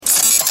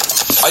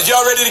Are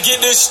y'all ready to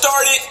get this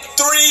started?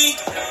 3,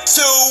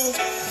 2,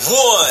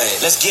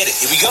 1. Let's get it.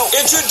 Here we go.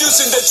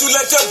 Introducing the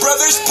Chuleta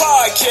Brothers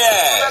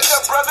Podcast.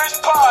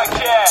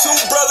 Two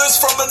brothers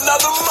from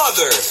another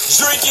mother.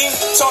 Drinking,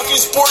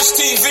 talking sports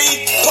TV,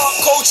 pop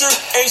culture,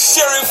 and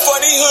sharing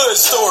funny hood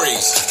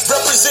stories.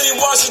 Representing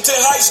Washington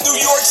Heights, New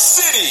York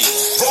City.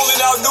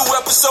 Rolling out new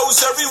episodes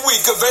every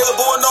week.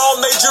 Available on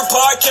all major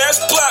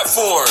podcast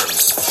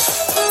platforms.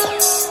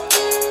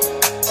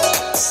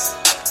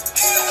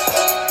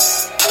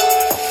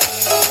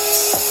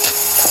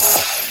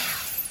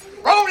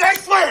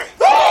 Rolex wearing.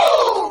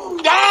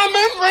 Woo!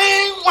 Diamond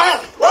ring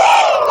wearing.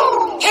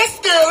 Woo! Hit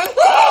stealing.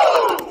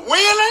 Woo!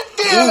 Wheeling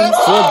dealing.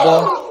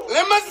 Football.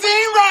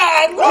 Limousine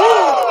ride.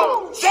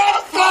 Woo!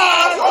 Jet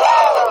flying.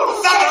 Woo!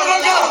 Son of a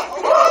gun.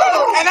 Woo!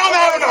 And I'm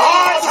having a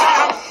hard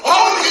time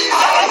holding these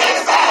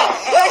alligators out.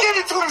 They give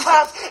me 2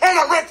 times and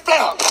a Rick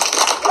Fell.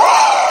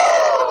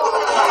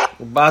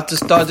 We're about to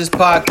start this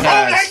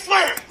podcast. Rolex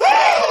wearing.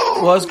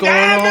 Woo! What's going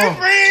Diamond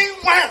on? ring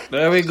wearing.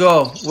 There we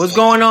go. What's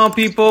going on,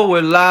 people?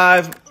 We're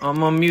live. I'm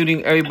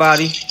unmuting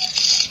everybody.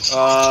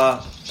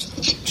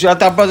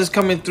 Chuleta Brothers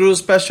coming through.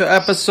 Special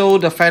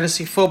episode, the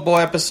fantasy football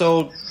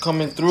episode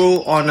coming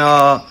through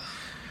on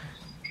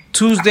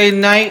Tuesday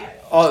night,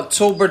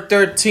 October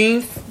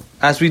 13th.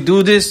 As we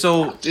do this,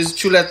 so this is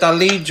Chuleta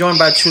Lee, joined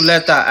by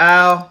Chuleta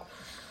Al.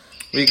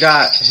 We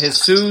got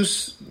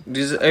Jesus.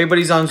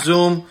 Everybody's on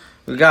Zoom.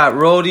 We got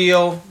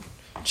Rodeo,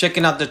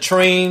 checking out the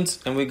trains,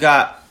 and we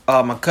got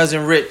my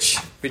cousin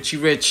Richie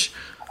Rich,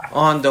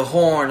 on the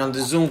horn on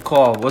the Zoom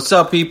call. What's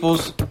up,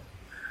 peoples?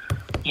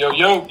 Yo.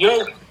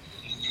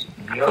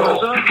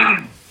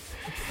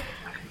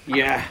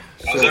 Yeah.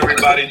 How's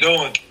everybody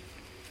doing?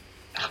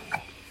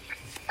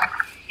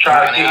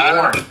 Try to keep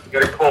warm.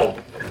 Get a cold.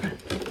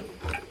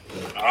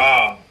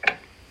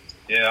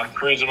 Yeah, I'm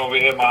freezing over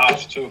here at my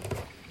house too.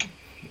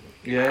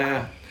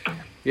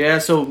 Yeah,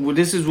 so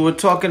this is we're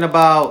talking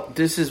about.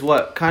 This is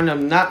what kind of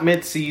not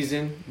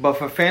mid-season, but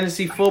for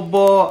fantasy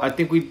football, I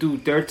think we do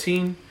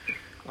 13.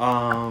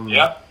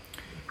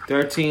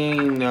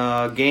 13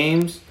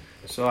 games.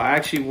 So I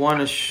actually want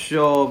to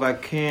show, if I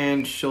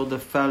can, show the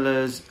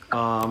fellas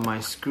my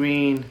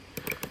screen,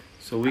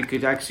 so we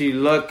could actually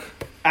look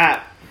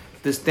at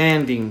the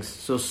standings.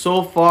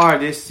 So far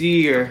this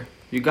year,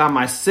 you got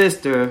my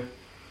sister,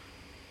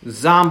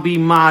 Zombie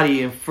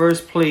Madi, in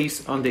first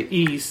place on the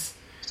East.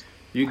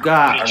 You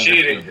got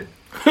cheating.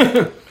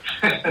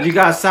 You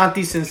got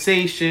Santi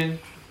Sensation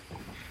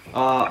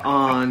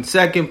on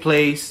second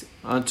place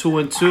on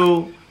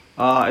 2-2.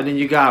 And then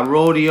you got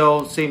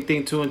Rodeo, same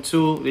thing,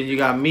 2-2. Then you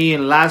got me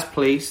in last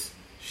place.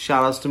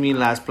 Shout outs to me in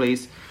last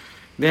place.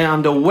 Then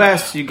on the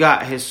West, you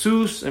got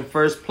Jesus in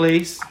first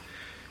place.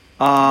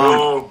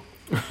 Then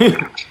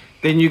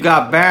you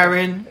got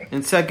Baron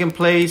in second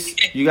place.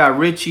 You got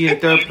Richie in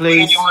third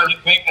place.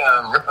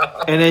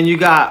 And then you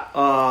got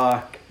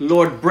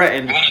Lord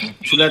Breton,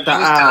 Chuleta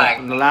Al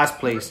in the last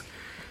place.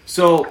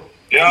 So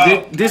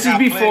this is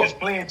before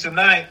playing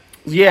tonight.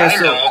 Yeah, I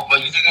know, but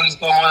you think I'm just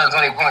going on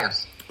 20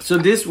 points. So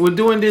we're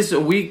doing this a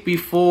week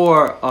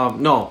before,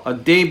 a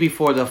day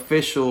before the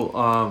official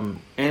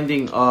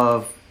ending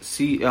of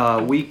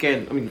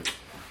weekend.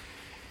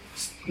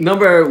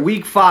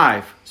 Week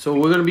 5. So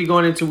we're gonna be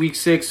going into week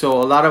 6.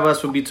 So a lot of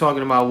us will be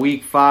talking about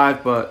week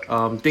 5, but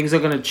things are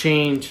gonna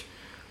change.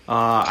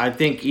 I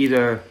think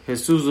either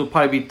Jesus will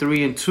probably be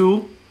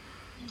 3-2.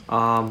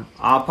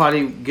 I'll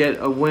probably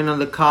get a win on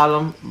the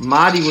column.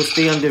 Madi will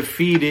stay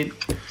undefeated,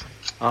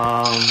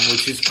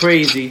 which is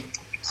crazy.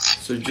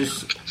 So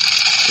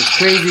it's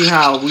crazy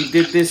how we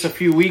did this a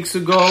few weeks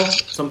ago.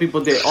 Some people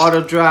did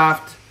auto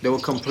draft. They were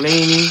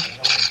complaining.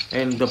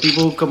 And the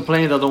people who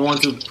complained are the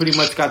ones who pretty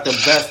much got the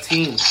best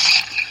teams.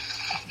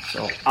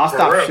 So I'll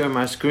stop sharing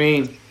my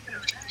screen.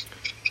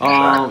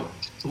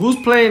 Who's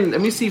playing? Let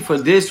me see for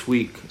this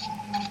week.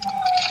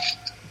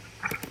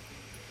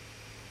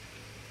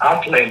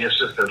 I'm playing your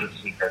sister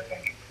this week, I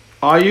think.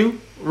 Are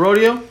you,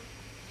 Rodeo?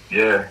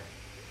 Yeah,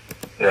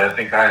 I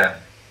think I am.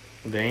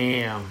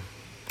 Damn.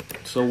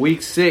 So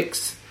week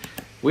 6.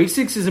 Week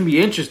 6 is going to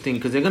be interesting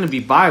because they're going to be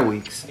bye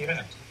weeks.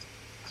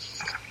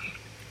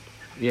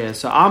 Yeah,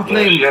 so I'm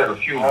playing. She has a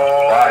few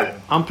buys.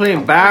 I'm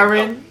playing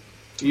Baron.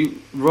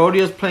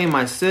 Rodeo's playing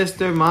my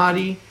sister,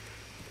 Madi.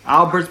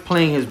 Albert's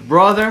playing his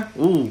brother.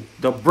 Ooh,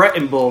 the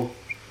Breton Bowl.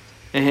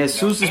 And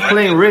Jesus is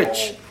playing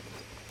Rich.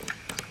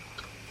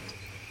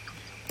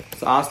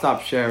 So I'll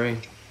stop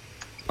sharing.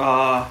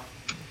 How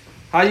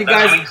you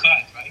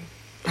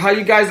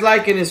guys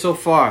liking it so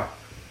far?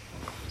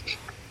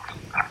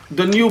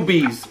 The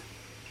newbies.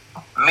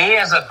 Me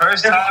as a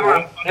first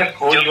timer, you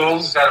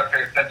gotta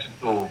pay attention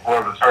to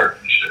whoever's hurt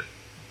and shit.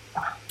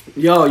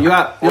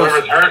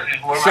 Whoever's hurt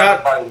and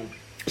whoever's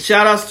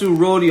shout outs to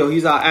Rodeo.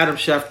 He's our Adam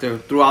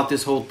Schefter throughout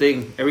this whole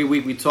thing. Every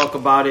week we talk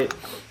about it.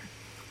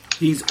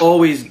 He's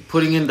always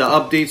putting in the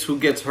updates, who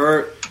gets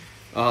hurt,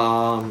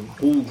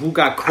 who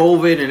got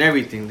COVID and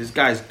everything. This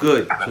guy's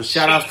good. So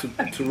shout outs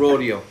to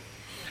Rodeo.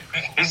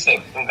 He said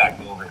who got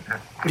COVID.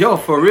 Yo,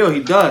 for real,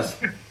 he does.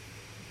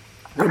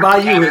 What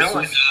about you,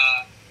 Jesus?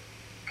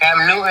 Cam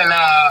Newton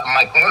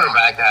my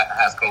quarterback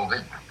has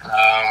COVID.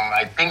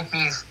 I think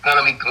he's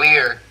gonna be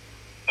clear,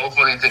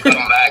 hopefully, to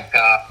come back.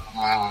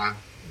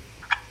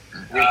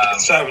 Week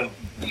 7.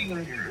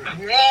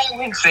 Yeah,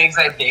 week 6,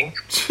 I think.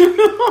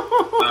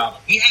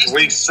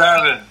 Week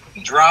 7.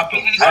 Drop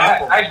him.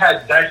 I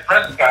had Dak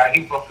Prescott.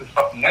 He broke his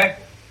fucking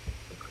ankle.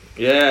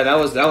 Yeah, that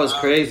was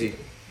crazy.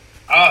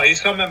 Oh,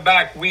 he's coming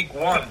back week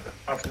 1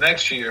 of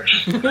next year.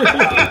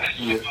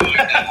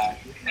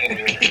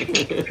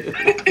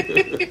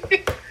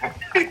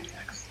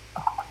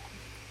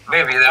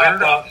 Maybe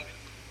that.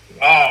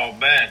 Oh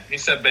man, he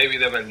said "baby"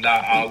 they were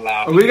not out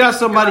loud. We got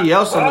somebody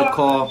else on the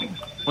call.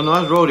 Oh no,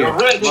 that's Rodeo.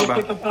 Rich.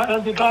 My bad.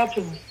 Andy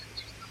Dalton.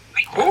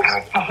 Who?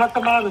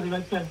 Hakamadi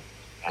right there.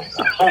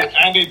 Oh,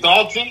 Andy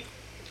Dalton.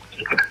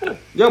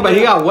 Yo, but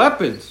he got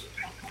weapons.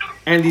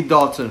 Andy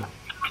Dalton.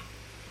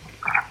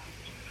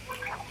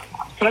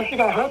 Frankie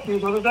got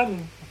herpes. What does that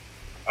mean?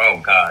 Oh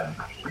God.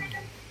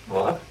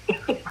 What?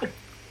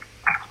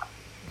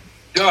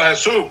 Yo,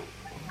 Jesus.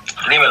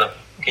 Dímelo.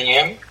 Can you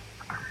hear me?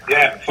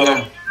 Yeah,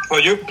 for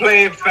you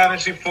playing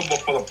fantasy football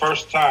for the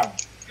first time,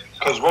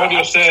 because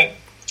Rodeo said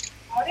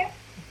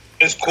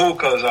it's cool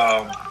because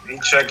he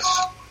checks,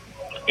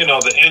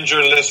 the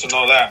injury list and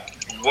all that.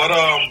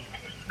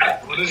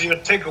 What is your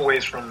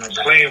takeaways from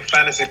playing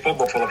fantasy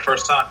football for the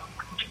first time?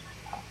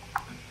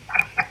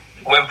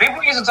 When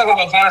people used to talk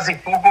about fantasy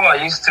football, I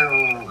used to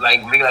be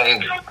like,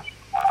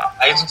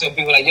 I used to tell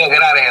people like, "Yo,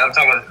 get out of here!"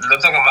 They're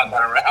talking about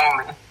that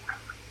around me.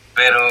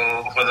 But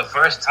for the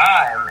first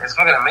time, it's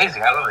fucking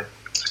amazing. I love it.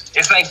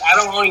 It's like I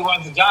don't only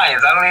watch the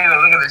Giants. I don't even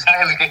look at the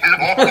Giants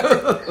anymore.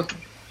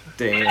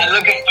 Damn. I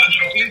look at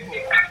other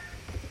people.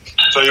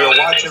 So you're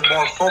watching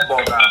more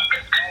football now.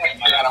 Oh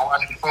my God, I'm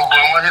watching football.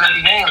 I'm watching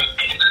every game.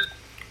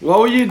 What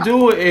would you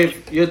do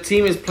if your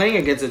team is playing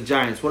against the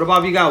Giants? What about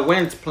if you got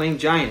Wentz playing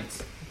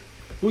Giants?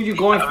 Who you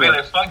going for?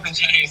 Really, fuck the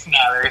Giants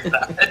now. There is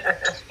not.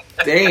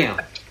 Damn.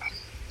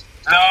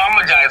 No, I'm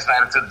a Giants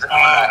fan too.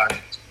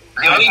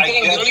 The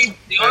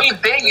only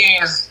thing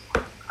is,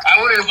 I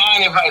wouldn't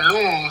mind if I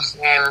lose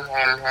and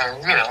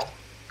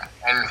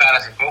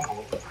fantasy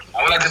football.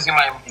 I would like to see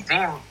my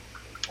team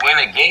win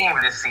a game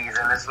this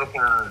season. It's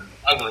looking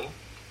ugly.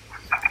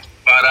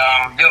 But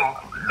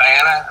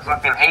Diana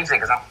fucking hates it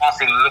because I'm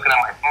constantly looking at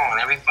my phone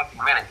every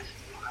fucking minute.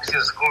 I see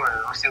the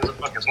score. I see who the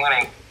fuck is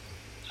winning.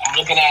 I'm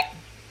looking at.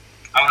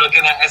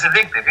 It's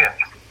addictive. Yeah.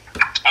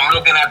 I'm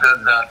looking at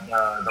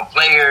the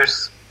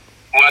players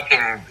who I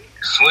can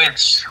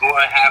switch, who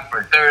I have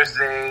for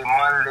Thursday,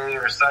 Monday,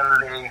 or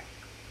Sunday,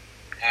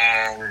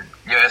 and I'm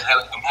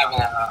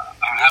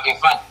having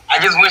fun. I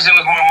just wish there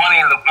was more money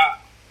in the pot.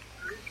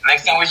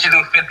 Next time we should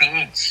do 50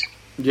 each.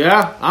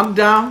 Yeah, I'm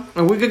down.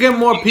 And we could get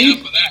more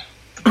people.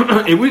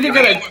 If we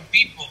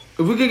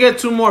could get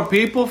 2 more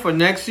people for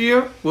next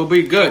year, we'll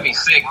be good. We'll be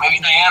sick. Maybe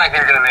Diana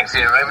can get it next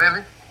year, right,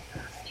 baby?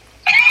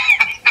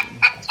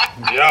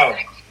 Yo,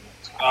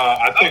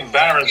 I think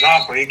Barron's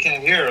on, but he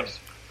can't hear us.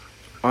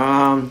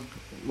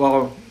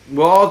 Well,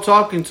 we're all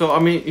talking, so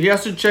he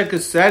has to check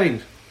his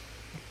settings.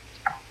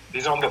 He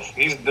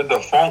did the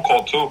phone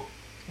call too.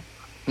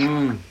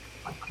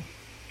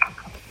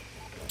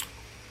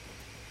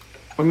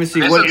 Let me see.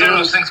 There's What a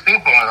total of 6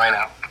 people on right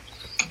now.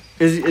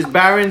 is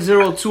Baron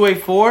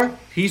 0284?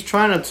 He's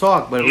trying to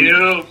talk, but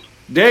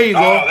there you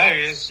go. Oh, there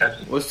he is.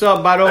 What's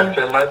up, Baron?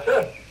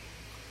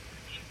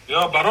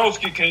 Yo,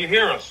 Bronski, can you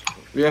hear us?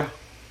 Yeah.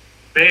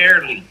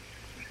 Barely.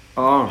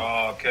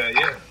 Oh. Okay,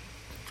 yeah.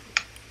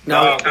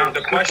 Now,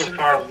 The question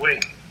Far away.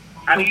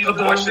 How do you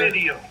watch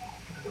video?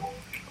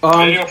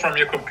 video from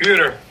your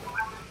computer.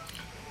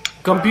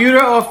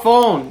 computer or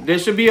phone, there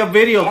should be a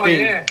video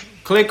thing. Yeah.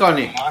 Click on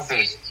it.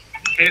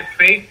 Hit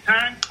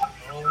FaceTime?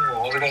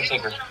 Oh, what are we gonna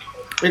take her?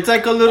 It's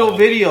like a little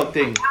video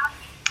thing.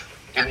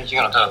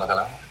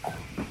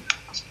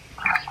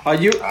 Are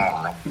you,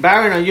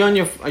 Baron? Are you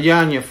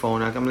on your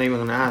phone? I'm not even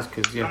gonna ask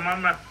because I'm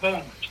on my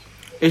phone.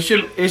 It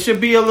should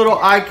be a little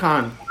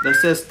icon that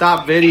says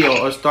stop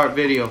video or start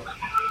video.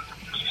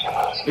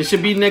 It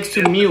should be next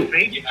to mute.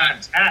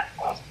 FaceTime tap.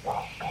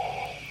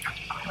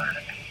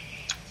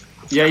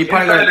 Yeah, you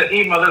probably Inside got. the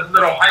email, there's a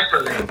little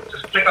hyperlink.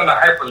 Just click on the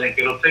hyperlink.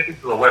 It'll take you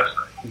to the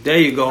website. There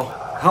you go.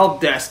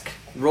 Help desk.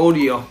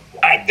 Rodeo.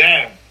 God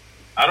damn.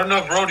 I don't know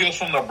if Rodeo's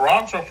from the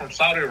Bronx or from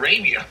Saudi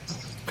Arabia.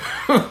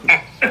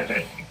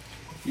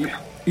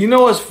 You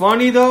know what's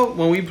funny though?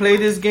 When we play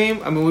this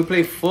game, we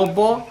play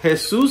football.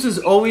 Jesus is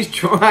always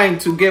trying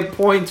to get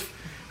points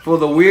for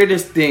the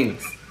weirdest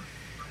things.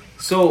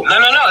 So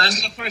No. This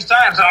is the first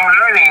time, so I'm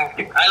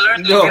learning. I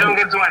learned that you don't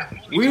get too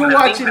much. we were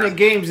watching the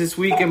games this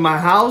week in my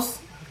house,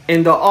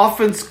 and the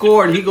offense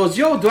scored. He goes,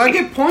 "Yo, do I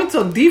get points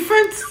on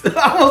defense?"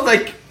 I was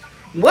like,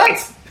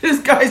 "What? This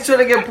guy's trying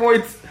to get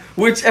points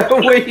whichever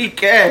way he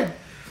can."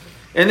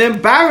 And then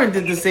Barron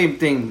did the same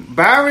thing.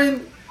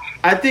 Barron,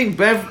 I think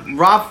Ben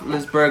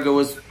Roethlisberger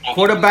was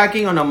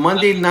quarterbacking on a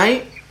Monday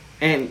night,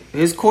 and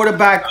his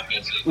quarterback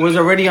was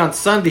already on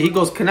Sunday. He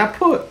goes, "Can I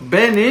put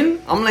Ben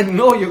in?" I'm like,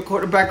 "No, your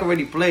quarterback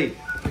already played."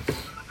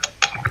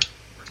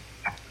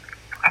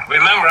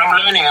 Remember, I'm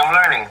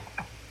learning.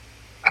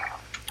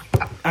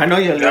 I know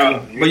you're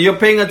learning, but you're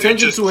paying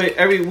attention to it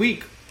every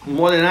week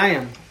more than I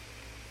am.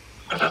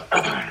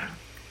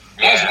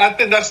 I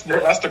think that's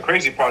the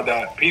crazy part,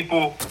 that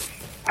people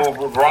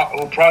who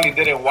probably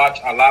didn't watch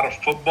a lot of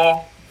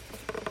football.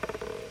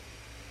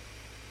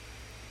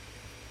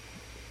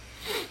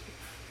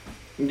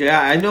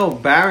 Yeah, I know.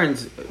 Baron,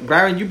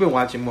 you've been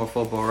watching more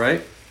football,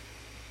 right?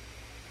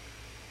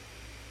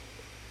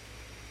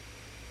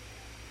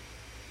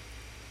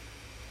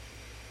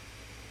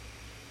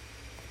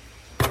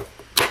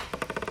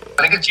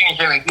 But it could change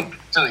every week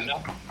too, you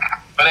know.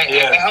 But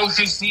it helps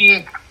you see.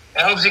 It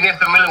helps you get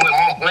familiar with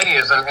more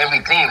players on every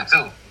team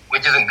too,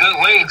 which is a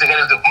good way to get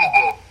into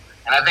football.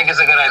 And I think it's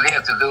a good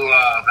idea to do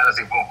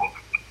fantasy football.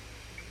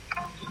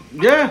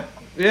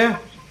 Yeah.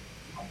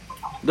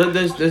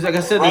 There's like I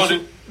said,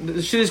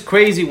 this shit is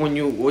crazy when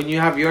you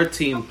have your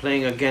team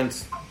playing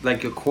against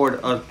like a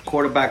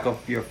quarterback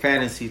of your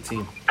fantasy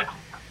team.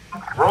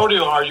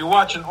 Rodeo, are you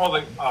watching all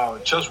the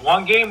just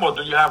one game, or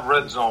do you have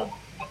Red Zone?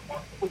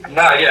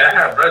 Nah, yeah, I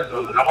have Red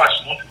Zone, and I watch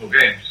multiple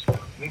games.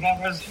 We got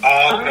Red Zone.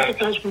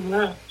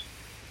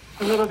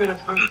 A little bit of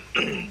fun.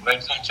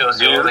 Red Zone shows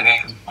you all the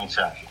games. One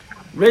shot.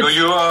 Rich, Do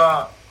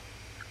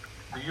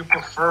you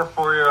prefer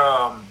for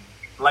your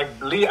like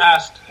Lee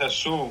asked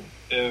Jesus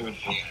if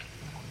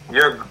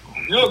you're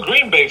a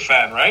Green Bay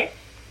fan, right?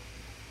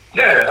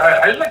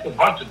 Yeah, I like a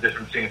bunch of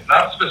different teams.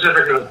 Not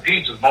specifically the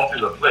teams, just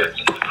mostly the players.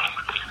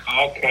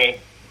 Okay.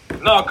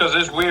 No, because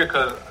it's weird.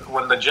 Because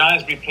when the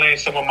Giants be playing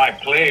some of my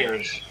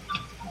players,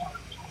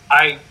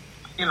 I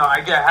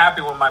get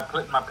happy when my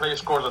player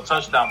scores a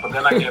touchdown, but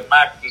then I get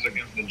mad because it's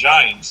against the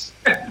Giants.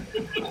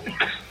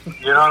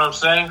 You know what I'm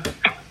saying?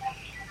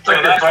 It's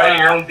like you're fighting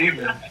your own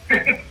demons.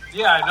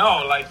 Yeah, I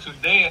know. Like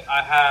today,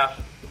 I have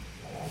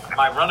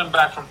my running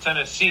back from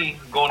Tennessee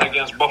going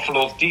against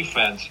Buffalo's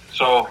defense.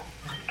 So,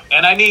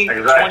 and I need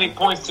 20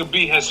 points to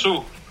beat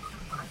Jesus.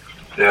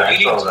 Yeah, I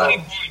You saw need 20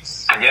 that.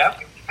 points. Yeah.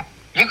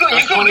 You could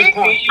beat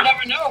me. You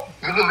never know.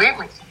 You could beat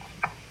me.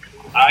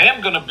 I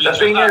am gonna beat The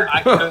thing you. is,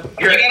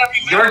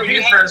 Your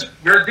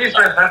your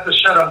defense has to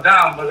shut him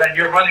down, but then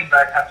your running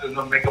back has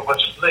to make a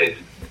bunch of plays.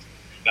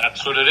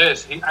 That's what it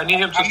is. I need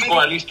him to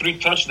score at least 3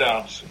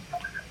 touchdowns.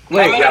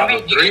 wait,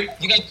 Three.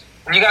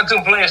 You got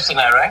 2 players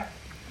tonight, right?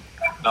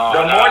 No,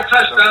 The more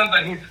touchdowns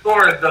that he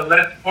scores, the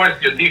less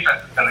points your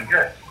defense is gonna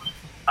get.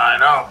 I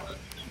know.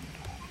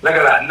 Look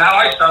at that. Now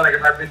I sound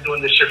like I've been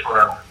doing this shit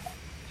forever.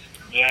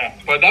 Yeah,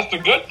 but that's the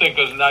good thing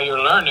because now you're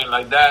learning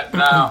like that.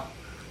 Now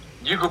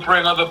you could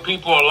bring other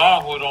people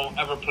along who don't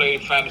ever play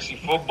fantasy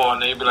football,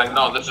 and they'd be like,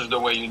 "No, this is the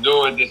way you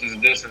do it. This is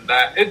this and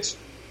that." It's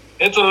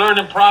a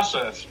learning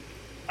process.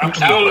 I'm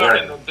still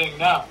learning the thing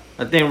now.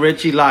 I think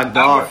Richie locked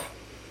off.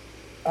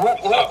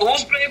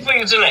 Who's playing for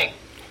you tonight?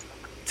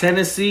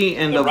 Tennessee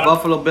and the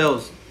Buffalo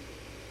Bills.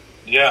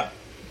 Yeah.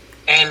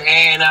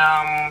 And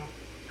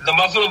the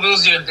Buffalo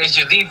Bills is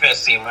your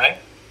defense team, right?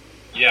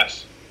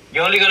 Yes.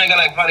 You're only gonna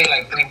get probably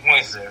 3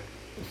 points there.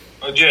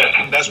 Oh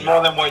yeah, that's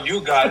more than what you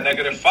got.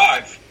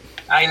 -5.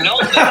 I know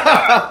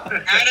that.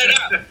 Add it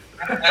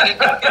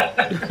up.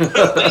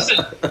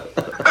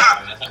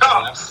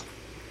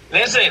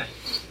 Listen.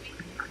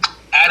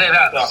 Add it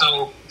up.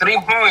 So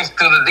 3 points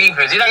to the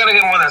defense. You're not gonna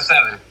get more than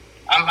 7.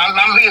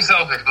 I'm being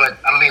selfish, but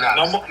I'm being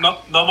honest.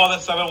 No more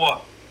than 7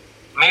 what?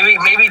 Maybe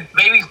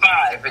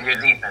 5 in your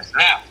defense.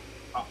 Now,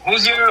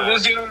 who's your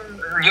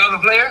other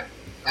player?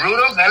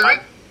 Rudolph, Henry?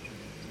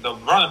 The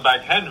running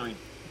back, Henry.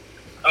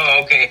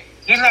 Oh, okay.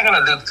 He's not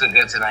gonna do too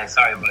good tonight.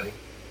 Sorry, buddy.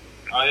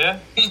 Oh yeah.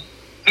 He's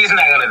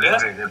not gonna do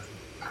too good.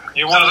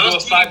 You want to do a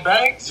side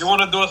bet? You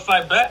want to do a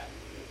side bet?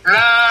 Nah,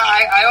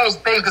 I always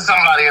pay to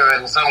somebody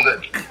already, so I'm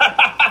good.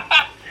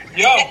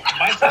 Yo,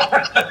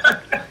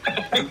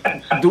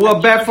 Do a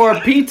bet for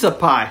a pizza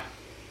pie.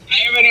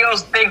 Everybody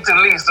else think to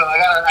leave, so I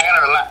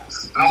gotta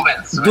relax. No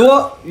bets.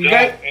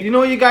 You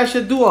know you guys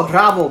should do a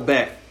Rabo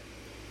bet.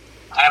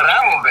 A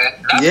Ramo bet?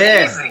 That's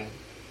easy.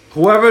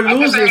 Whoever I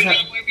loses.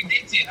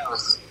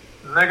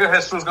 Nigga,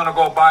 Jesus gonna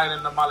go buy it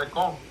in the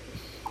Malecon.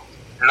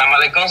 The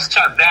Malecon's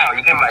shut down.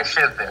 You can buy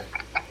shit there.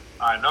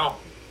 I know.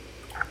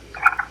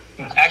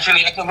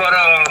 Actually, I could go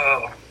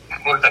to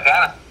Punta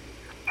Cana.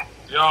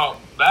 Yo,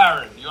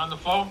 Baron, you on the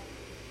phone?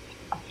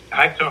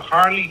 I could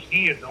hardly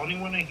hear. The only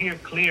one I hear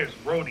clear is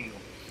Rodeo.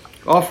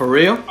 Oh, for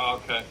real? Oh,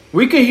 okay.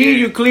 We can hear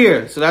you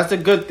clear, so that's a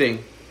good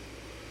thing.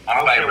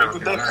 I'm Okay, we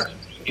could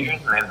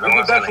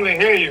definitely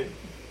hear you.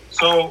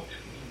 So,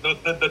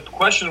 the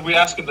question we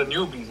asking the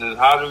newbies is,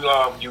 how do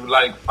you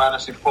like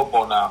fantasy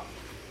football now?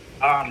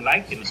 I'm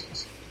liking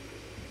it.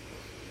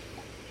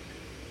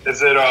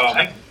 Is it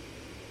I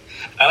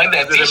like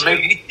that Does it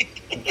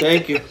t-shirt.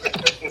 Thank you.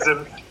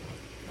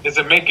 is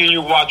it making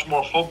you watch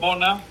more football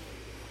now?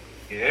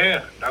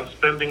 Yeah, I'm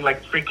spending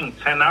freaking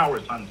 10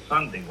 hours on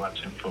Sunday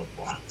watching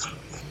football.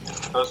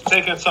 So it's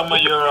taking some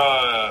of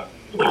your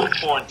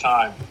porn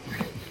time.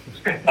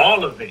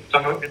 All of it.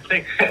 Some of It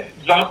takes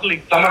some of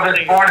his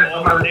porn and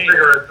some of his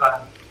cigarette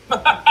time.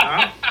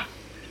 Huh?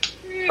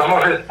 Some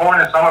of his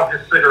porn and some of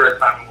his cigarette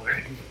time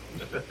away.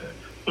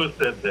 Who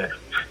said that?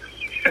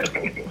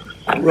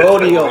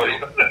 Rodeo.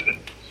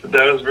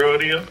 That was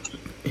rodeo.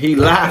 He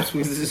laughs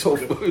because it's so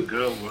Good,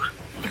 good one.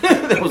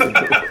 That was a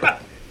good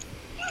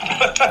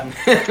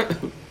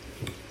one.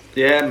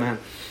 Yeah, man.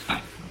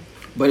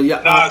 But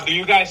yeah, Now, do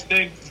you guys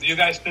think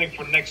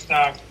for next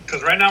time?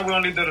 Because right now we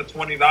only did a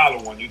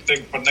 $20 one. You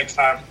think for next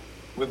time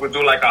we would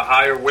do like a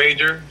higher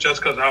wager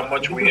just because how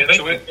much we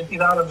into it?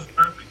 $50 is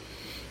perfect.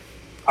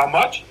 How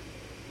much?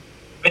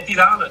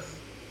 $50.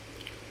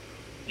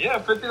 Yeah,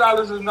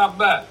 $50 is not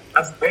bad.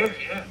 That's big,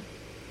 yeah.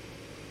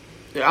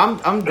 yeah,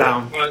 I'm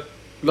down. But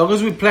As long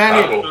as we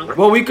plan it.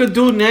 What we could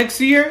do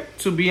next year,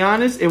 to be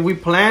honest, if we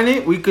plan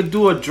it, we could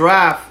do a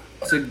draft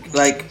to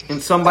like in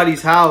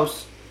somebody's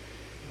house,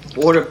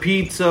 order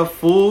pizza,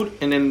 food,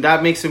 and then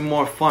that makes it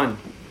more fun.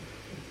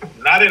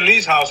 not in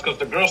Lee's house because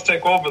the girls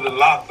take over the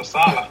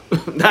sala.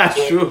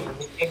 That's true.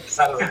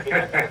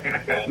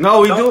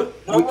 No, we do.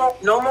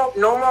 No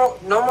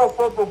more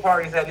football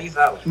parties at Lee's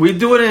house. We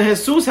do it in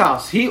Jesus'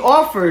 house. He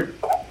offered.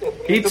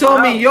 He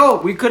told me,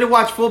 "Yo, we couldn't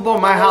watch football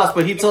in my house,"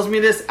 but he tells me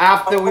this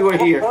after we were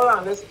here. Hold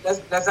on,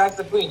 let's ask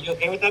the queen. You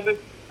okay with that, babe?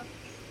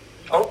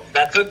 Oh,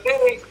 that's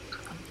okay.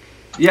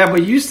 Yeah,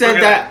 but you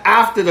said that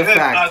after the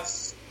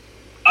fact.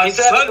 On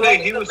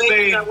Sunday, he was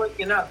saying, not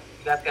working out.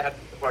 You guys can have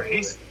the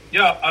party.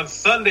 on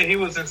Sunday, he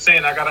wasn't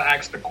saying, I got to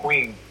ask the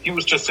queen. He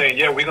was just saying,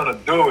 yeah, we're going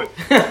to do it.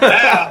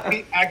 Now,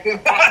 he acting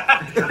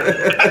Now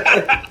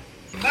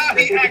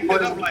he acting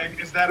up like,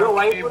 is that bro,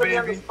 why okay, you put me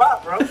on the baby?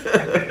 spot, bro?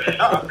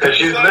 Because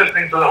she's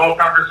listening to the whole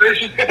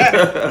conversation.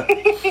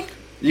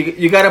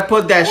 You got to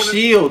put that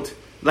shield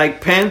like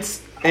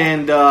Pence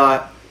and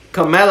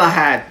Kamala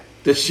had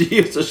the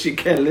shield so she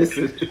can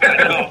listen.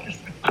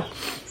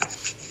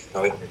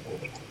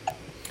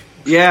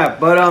 Yeah,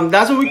 but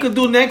that's what we could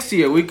do next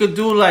year. We could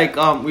do like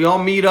we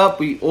all meet up,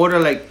 we order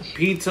like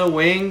pizza,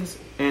 wings,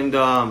 and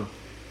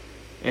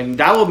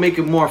that will make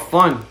it more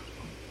fun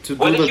to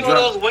Where do did the you order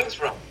those wings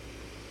from?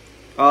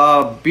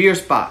 beer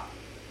spot.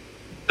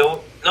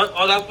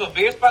 That's for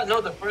beer spot?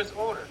 No, the first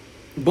order.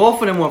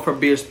 Both of them were for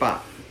beer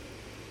spot.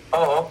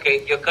 Oh,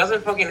 okay. Your cousin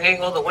fucking ate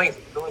all the wings.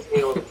 Louis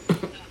ate all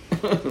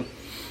the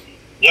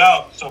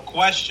Yo, so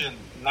question.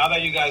 Now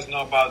that you guys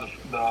know about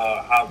the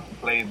how to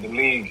play the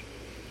league,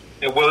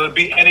 will it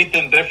be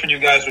anything different you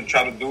guys would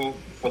try to do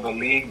for the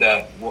league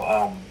that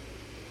will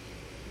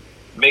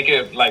make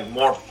it like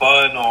more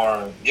fun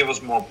or give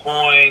us more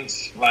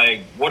points?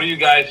 Like, what do you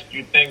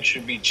think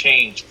should be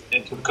changed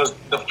into? Because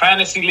the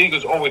fantasy league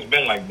has always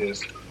been like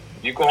this.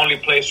 You can only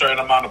play a certain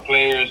amount of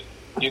players.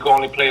 You can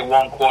only play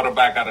one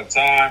quarterback at a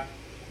time.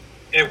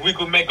 If we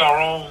could make our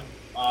own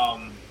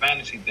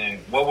fantasy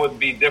thing, what would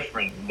be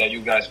different that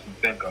you guys can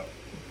think of?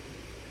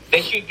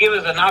 They should give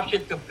us an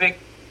option to pick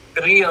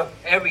 3 of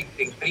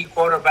everything. 3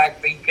 quarterbacks,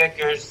 3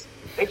 kickers.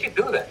 They should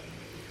do that.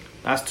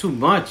 That's too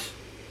much.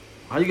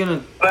 How are you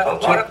gonna?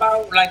 But what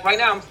about, like, right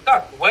now I'm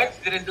stuck. Wentz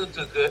didn't do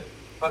too good.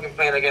 Fucking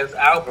playing against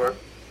Albert.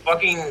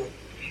 Fucking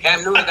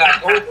Cam Newton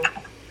got older.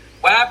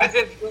 What happens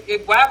if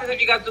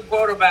you got 2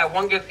 quarterbacks,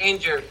 one gets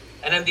injured,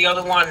 and then the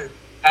other one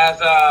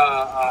has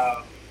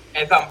on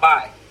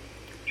bye?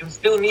 You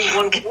still need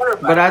one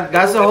quarterback. But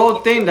that's the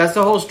whole thing. That's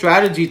the whole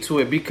strategy to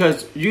it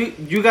because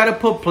you got to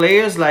put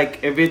players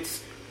like if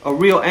it's a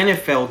real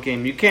NFL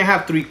game, you can't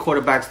have 3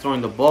 quarterbacks throwing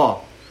the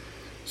ball.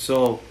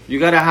 So you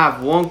got to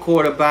have one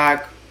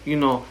quarterback. You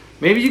know,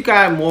 maybe you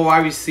got more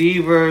wide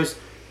receivers.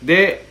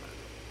 I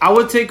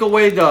would take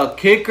away the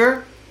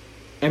kicker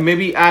and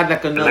maybe add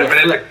like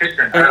another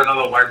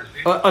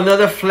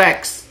another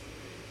flex.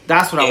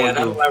 That's what I would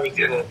do.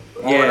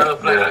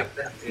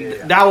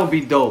 That would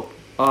be dope.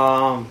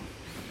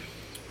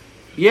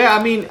 Yeah,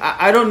 I mean,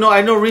 I don't know.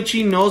 I know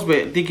Richie knows, but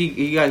I think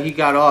he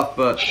got off.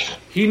 But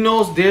he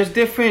knows there's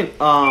different.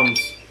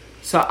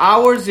 So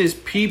ours is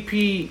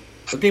PPR.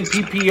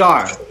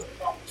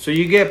 So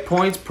you get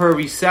points per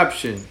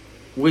reception,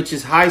 which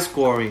is high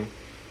scoring.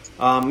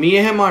 Me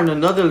and him are in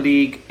another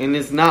league, and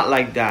it's not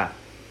like that.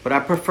 But I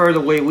prefer the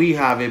way we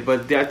have it.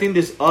 But I think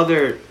there's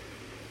other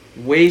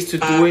ways to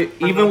do it.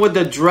 Even with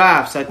the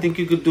drafts, I think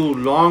you could do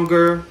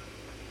longer.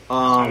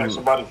 Like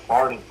somebody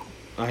farting.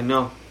 I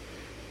know.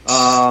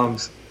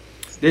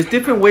 There's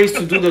different ways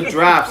to do the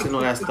drafts and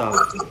all that stuff.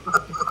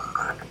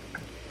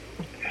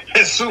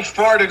 Jesus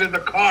farted in the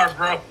car,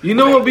 bro. You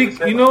know what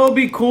would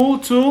be cool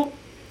too?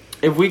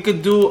 If we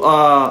could do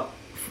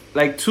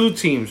like 2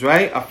 teams,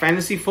 right? A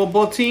fantasy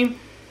football team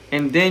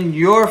and then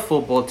your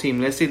football team.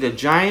 Let's say the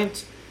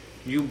Giants,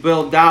 you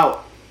build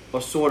out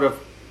a sort of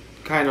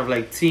kind of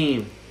like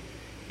team.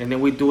 And then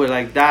we do it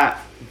like that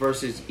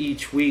versus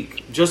each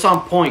week. Just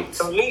on points.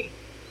 So Lee,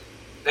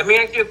 let me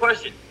ask you a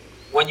question.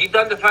 When you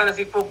done the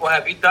fantasy football,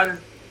 have you done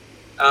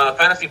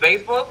fantasy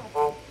baseball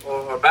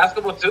or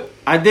basketball too?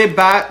 I did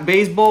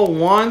baseball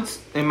once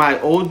in my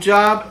old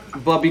job,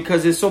 but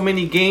because there's so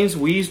many games,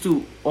 we used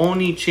to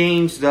only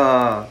change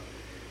the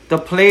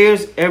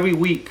players every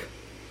week.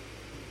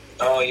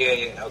 Oh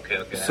yeah,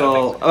 okay.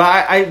 So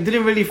I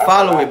didn't really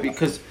follow it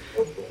because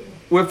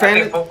with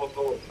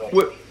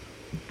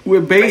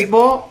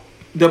baseball,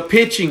 the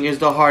pitching is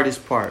the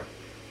hardest part.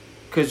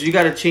 Because you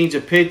got to change the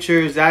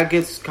pitchers. That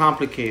gets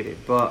complicated.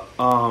 But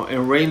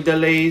and rain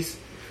delays.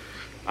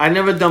 I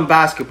never done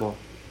basketball.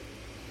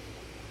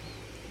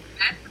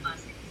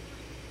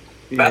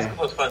 Yeah.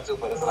 Basketball's fun too,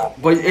 but it's a lot.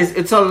 But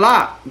it's a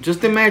lot.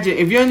 Just imagine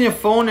if you're on your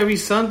phone every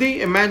Sunday.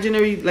 Imagine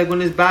like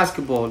when it's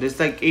basketball. There's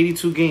like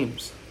 82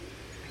 games.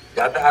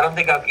 I don't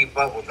think I'll keep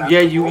up with that. Yeah,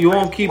 you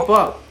won't keep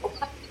up.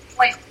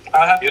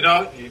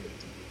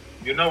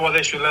 You know what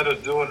they should let us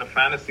do in the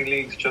fantasy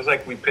leagues? Just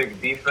like we pick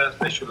defense,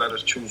 they should let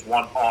us choose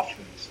one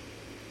offense.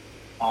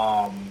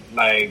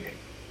 Like,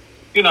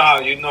 you know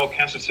how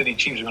Kansas City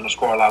Chiefs are going to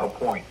score a lot of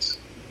points.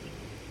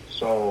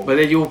 So, but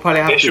then you will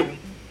probably have to.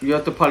 You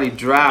have to probably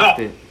draft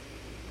it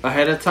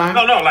ahead of time.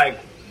 No. Like,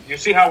 you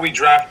see how we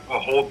draft a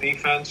whole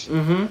defense?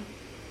 Mm-hmm.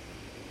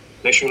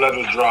 They should let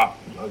us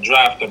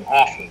draft an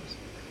offense.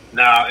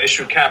 Now, it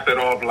should cap it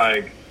off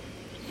like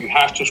you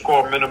have to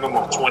score a minimum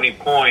of 20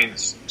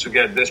 points to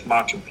get this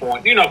much of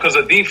points. You know, because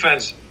a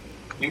defense,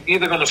 you're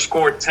either going to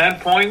score 10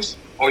 points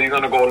or you're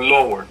going to go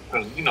lower.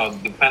 Because,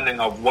 depending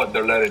on what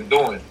they're letting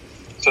do it.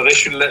 So they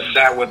should let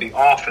that with the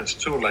offense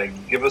too. Like,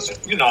 give us,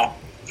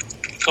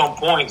 some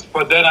points.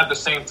 But then at the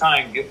same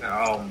time, give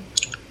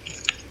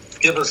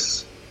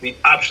us the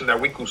option that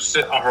we could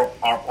sit our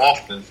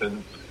offense.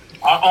 And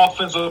our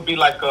offense will be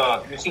like,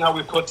 you see how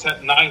we put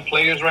 9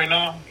 players right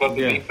now? Plus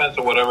the defense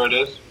or whatever it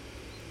is.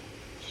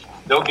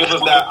 They'll give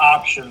us that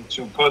option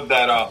to put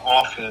that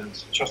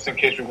offense just in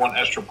case we want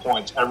extra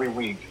points every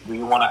week. Do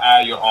you want to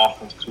add your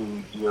offense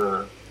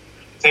to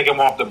take them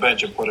off the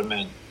bench and put them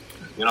in?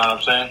 You know what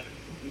I'm saying?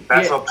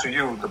 That's up to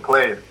you, the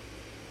player.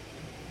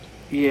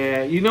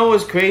 Yeah, you know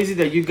what's crazy?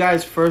 That you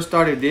guys first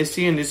started this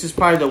year, and this is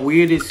probably the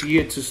weirdest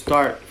year to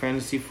start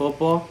fantasy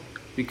football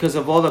because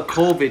of all the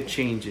COVID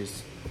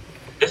changes.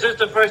 This is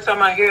the first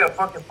time I hear a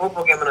fucking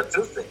football game on a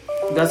Tuesday.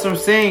 That's what I'm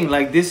saying.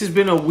 Like, this has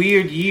been a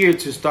weird year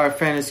to start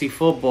fantasy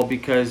football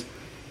because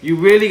you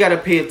really got to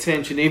pay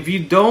attention. If you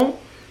don't,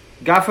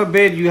 God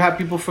forbid you have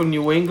people from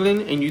New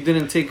England and you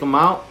didn't take them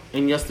out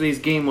and yesterday's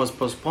game was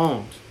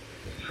postponed.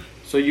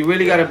 So you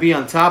really got to be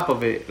on top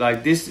of it.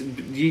 Like, this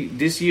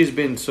year's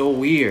been so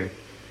weird.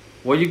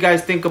 What do you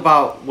guys think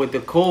about with the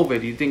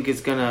COVID? You think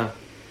it's going to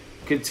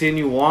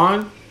continue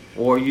on?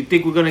 Or you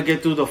think we're going to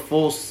get through the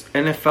full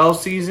NFL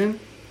season?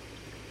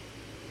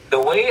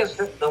 The way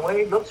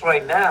it looks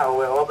right now,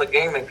 with all the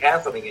game and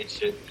canceling and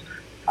shit,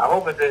 I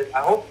hope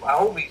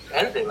we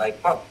end it. Like,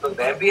 fuck, look,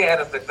 the NBA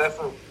had a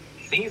successful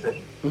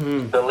season.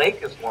 Mm-hmm. The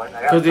Lakers won.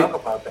 I gotta talk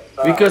about that.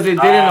 Because they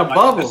did in a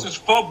bubble. This is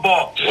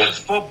football. This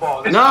is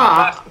football. This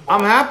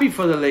I'm happy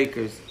for the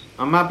Lakers.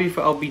 I'm happy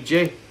for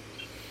LBJ.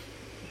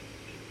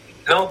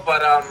 No,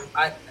 but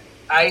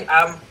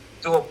I'm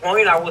to a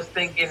point. I was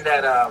thinking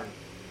that I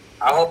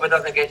hope it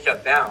doesn't get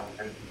shut down.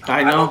 And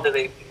I know. hope that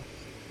they.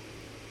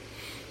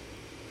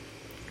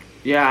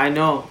 Yeah, I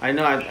know. I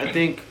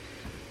think,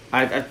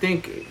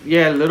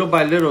 little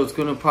by little, it's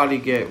gonna probably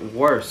get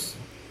worse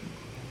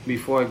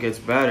before it gets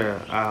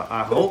better.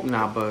 I hope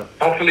not, but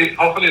hopefully they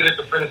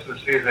can finish the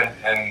season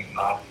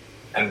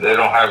and they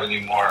don't have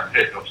any more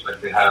hiccups like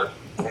they have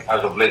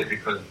as of late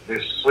because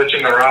they're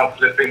switching around,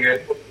 flipping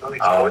it,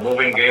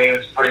 moving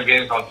games, putting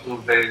games on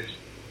Tuesdays.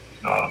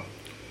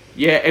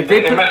 Yeah, if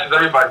it messes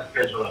everybody's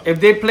schedule up. If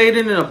they played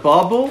it in a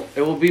bubble,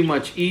 it will be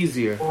much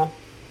easier.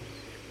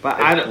 But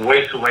it's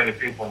way too many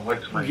people. Way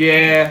too many.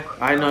 Yeah, people.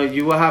 I know.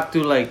 You will have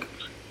to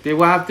they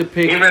will have to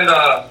pick. Even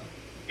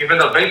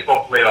the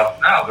baseball playoffs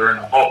now they're in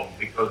a bubble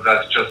because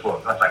that's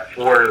like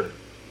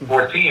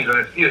four teams and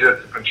it's easier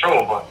to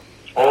control. But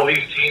all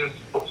these teams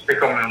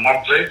stick them in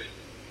one place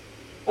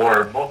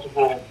or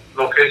multiple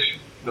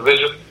locations,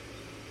 divisions,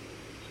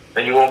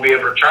 then you won't be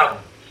able to travel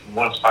from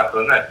one spot to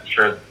the next.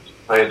 Sure,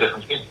 play a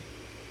different team.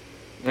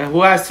 And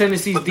who has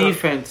Tennessee's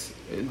defense?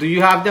 Do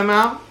you have them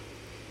out?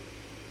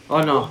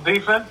 Oh, no.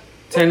 Defense?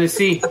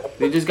 Tennessee.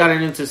 They just got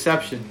an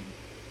interception.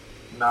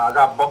 No, I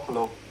got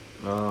Buffalo.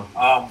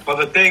 Oh. But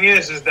the thing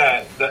is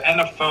that the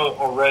NFL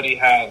already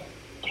had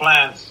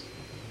plans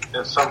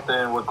if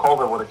something with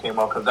COVID would have came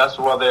out, because that's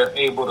why they're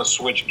able to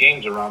switch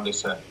games around, they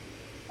said.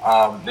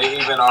 They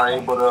even are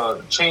able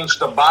to change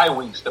the bye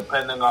weeks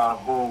depending on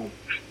who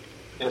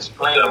is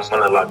playing.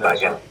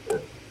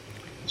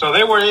 So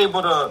they were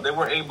able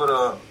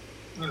to,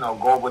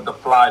 go with the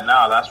fly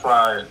now. That's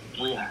why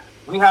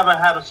we haven't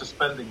had a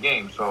suspended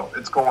game, so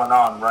it's going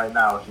on right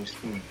now as we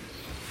speak.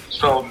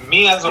 So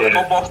me as a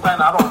football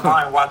fan, I don't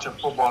mind watching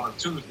football on a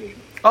Tuesday.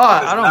 Oh,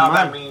 I don't mind.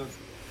 That means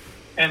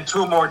in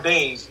 2 more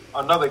days,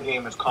 another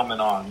game is coming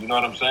on. You know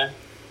what I'm saying?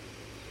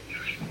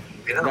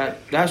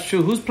 That's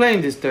true. Who's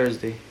playing this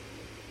Thursday?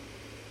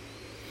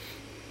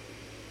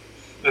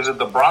 Is it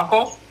the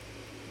Broncos?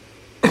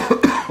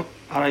 I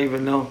don't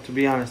even know, to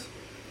be honest.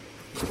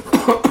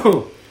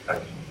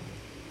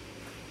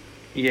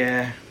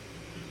 Yeah.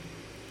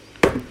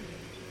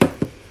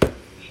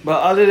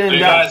 But other than do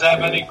you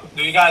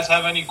guys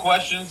have any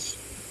questions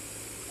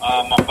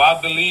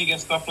about the league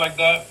and stuff like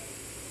that?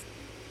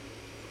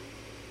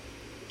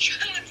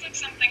 Looks like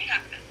something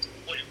happened.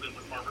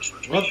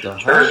 What the hell?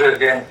 Thursday's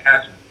game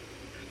canceled.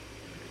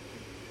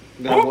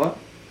 What?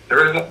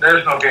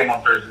 There's no game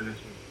on Thursday this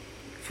week.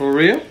 For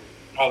real?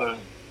 Oh,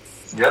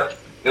 yep.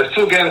 There's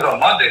 2 games on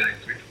Monday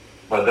next week.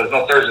 But there's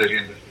no Thursday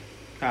game this week.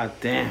 God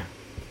damn.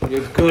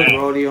 You're good,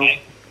 Rodeo.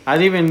 I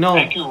didn't even know.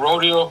 Thank you,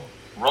 Rodeo.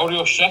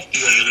 Rodeo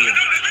Shefty over here.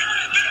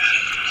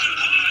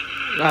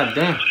 God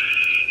damn.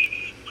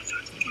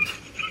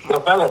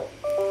 Good fella.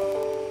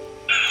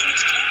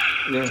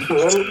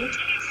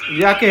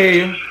 Yeah, I can hear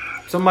you.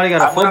 Somebody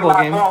got a football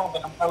game. I'm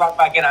gonna log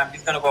back in. I'm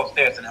just gonna go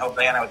upstairs and help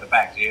Diana with the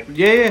facts. Yeah.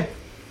 Yeah.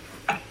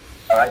 All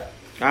right.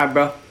 All right,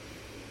 bro.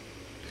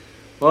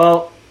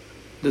 Well,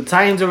 the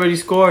Titans already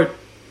scored.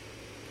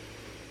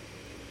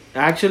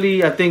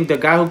 Actually, I think the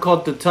guy who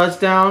caught the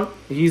touchdown,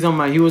 he was on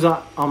my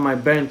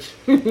bench.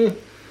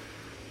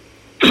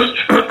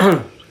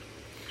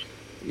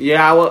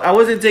 Yeah, I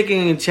wasn't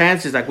taking any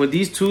chances. Like with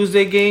these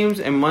Tuesday games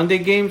and Monday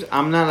games,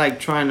 I'm not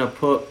like trying to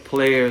put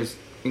players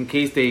in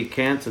case they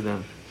cancel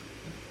them.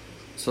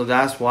 So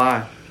that's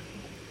why.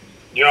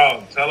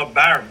 Yo, tell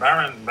Baron.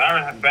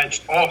 Baron had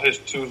benched all his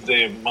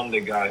Tuesday and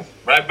Monday guys.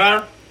 Right,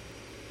 Baron?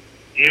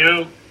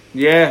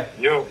 Yeah.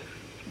 Yo.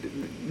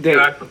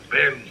 I could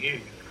barely hear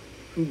you.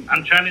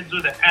 I'm trying to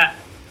do the app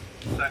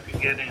so I can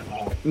get in.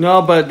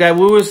 No, but that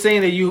we were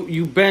saying that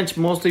you bench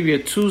most of your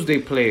Tuesday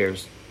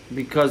players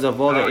because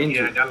of all the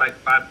injuries. Yeah, I got like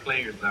 5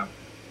 players out.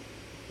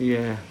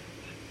 Yeah.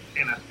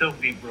 And I still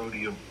beat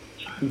Rodeo.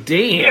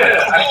 Damn.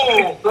 Yeah.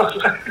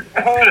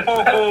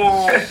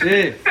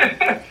 Shit.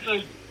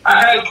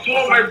 I had 2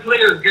 of my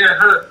players get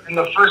hurt in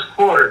the first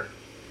quarter.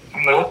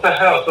 I'm like, what the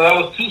hell? So that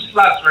was 2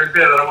 slots right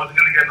there that I wasn't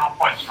going to get no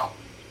points from.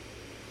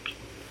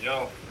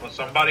 Yo, for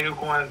somebody who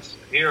couldn't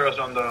hear us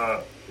on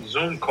the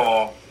Zoom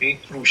call, he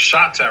threw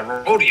shots at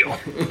Rodeo.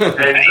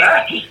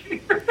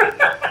 Exactly.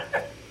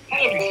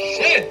 Holy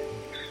shit.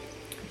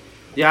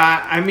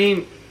 Yeah, I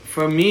mean,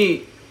 for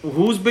me,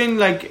 who's been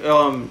like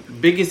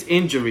biggest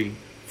injury?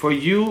 For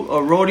you,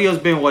 Rodeo's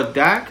been what,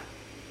 Dak?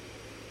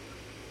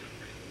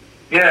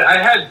 Yeah, I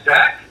had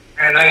Dak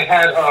and I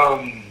had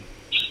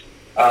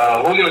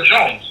Julio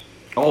Jones.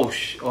 Oh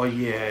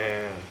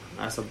yeah.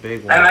 That's a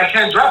big one. And I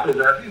can't drop his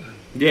ass either.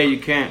 Yeah, you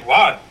can't.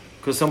 Why?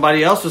 Because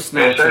somebody else was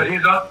They said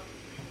snatching.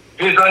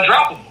 he's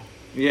undroppable.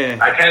 Yeah.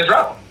 I can't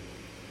drop him.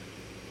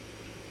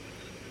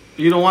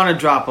 You don't want to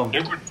drop him.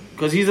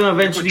 Because he's going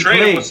to eventually trade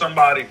play. with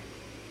somebody.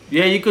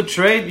 Yeah, you could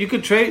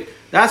trade.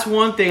 That's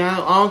one thing. I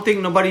don't think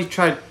nobody's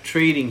tried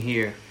trading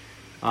here.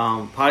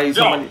 Probably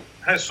somebody. Yo,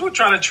 Jesus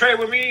trying to trade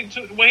with me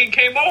when he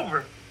came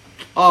over.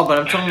 Oh, but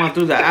I'm talking about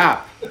through the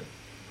app.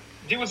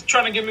 He was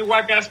trying to give me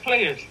whack ass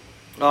players.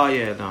 Oh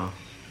yeah, no.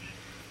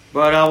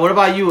 But what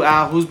about you,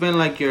 Al? Who's been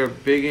like your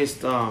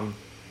biggest in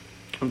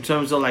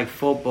terms of like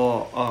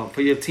football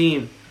for your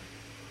team?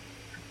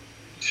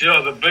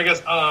 Yo, the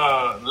biggest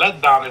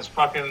letdown is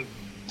fucking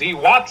D.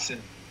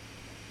 Watson.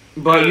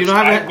 But you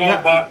haven't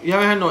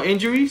had no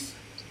injuries?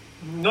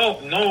 No.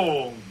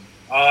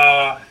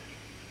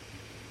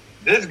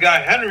 This guy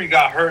Henry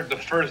got hurt the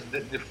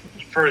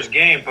first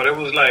game, but it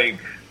was like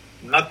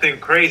nothing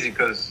crazy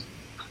because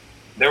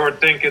they were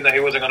thinking that he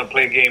wasn't going to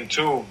play game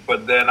 2.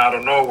 But then out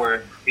of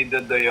nowhere, he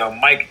did the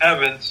Mike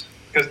Evans,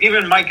 because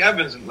even Mike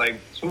Evans, like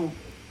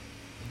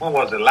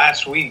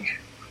last week,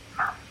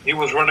 he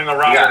was running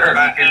around with a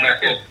back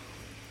ankle.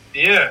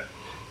 Yeah,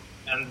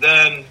 and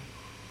then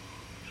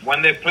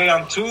when they play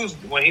on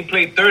Tuesday, when he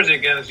played Thursday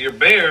against your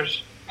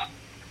Bears,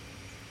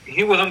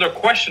 he was under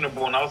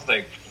questionable, and I was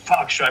like,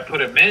 fuck, should I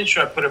put him in?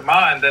 Should I put him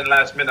out? And then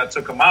last minute I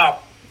took him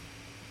out.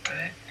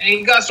 And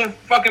he got some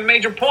fucking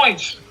major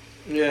points.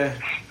 Yeah.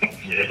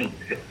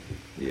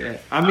 Yeah.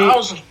 I mean, I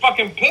was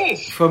fucking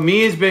pissed. For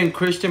me, it's been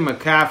Christian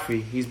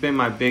McCaffrey. He's been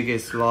my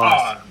biggest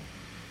loss.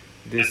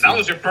 And that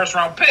was your first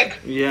round pick.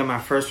 Yeah, my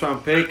first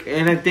round pick.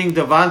 And I think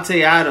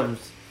Devontae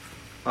Adams.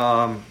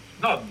 And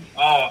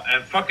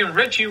fucking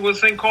Richie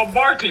was saying called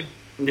Barkley.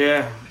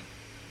 Yeah.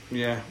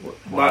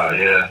 Wow,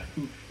 yeah.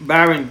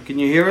 Baron, can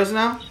you hear us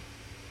now?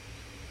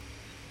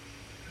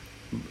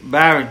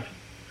 Baron.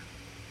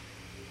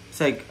 It's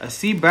like, I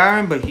see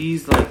Baron, but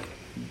he's like,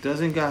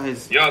 doesn't got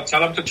his... Yo,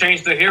 tell him to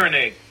change the hearing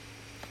aid.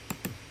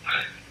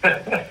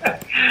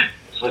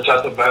 Switch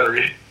out the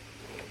battery.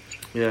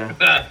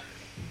 Yeah.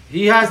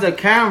 He has the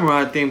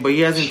camera, I think, but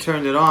he hasn't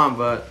turned it on,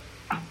 but...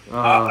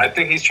 I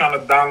think he's trying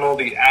to download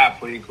the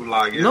app where you could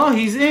log in. No,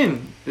 he's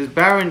in. It's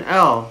Baron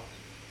L.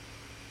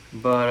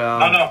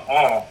 But... No.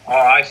 Oh,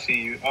 I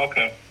see you.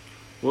 Okay.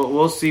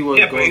 We'll see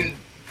what goes...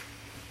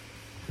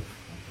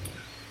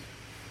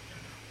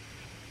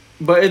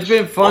 But it's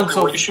been fun. Okay,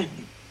 so what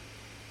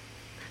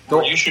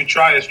you should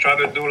try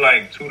to do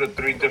like 2 to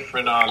 3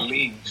 different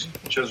leagues.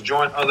 Just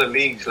join other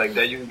leagues like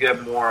that. You can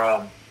get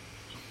more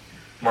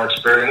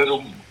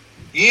experience.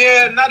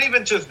 Yeah, not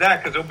even just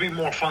that, because it'll be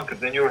more fun. Because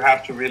then you'll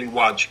have to really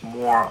watch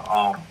more.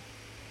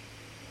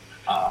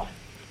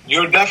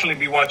 You'll definitely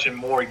be watching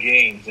more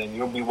games, and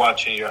you'll be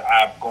watching your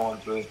app going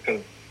through this.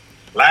 Because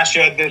last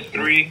year I did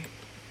 3.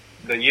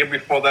 The year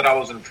before that I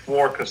was in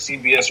 4 because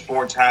CBS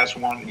Sports has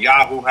one,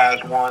 Yahoo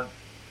has one.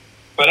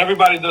 But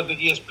everybody does the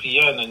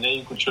ESPN, and then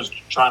you could just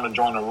try to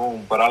join a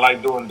room. But I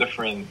like doing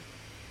different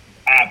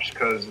apps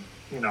because,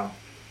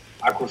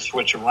 I could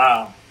switch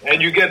around.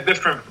 And you get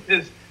different...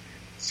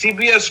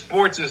 CBS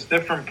Sports is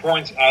different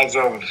points as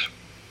of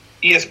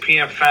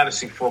ESPN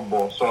fantasy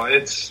football. So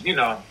it's,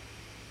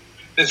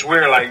 it's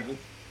weird. Like,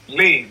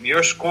 Lee,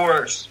 your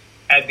scores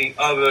at the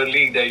other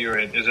league that you're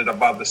in, is it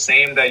about the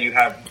same that you've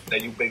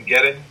been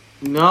getting?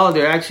 No,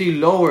 they're actually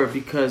lower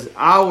because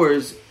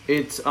ours,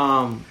 it's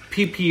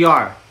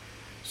PPR.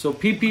 So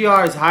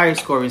PPR is higher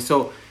scoring.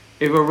 So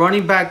if a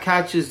running back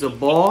catches the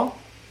ball,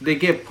 they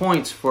get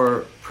points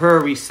per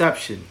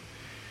reception.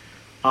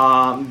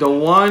 The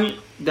one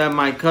that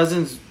my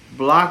cousin's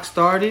block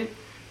started,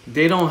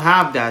 they don't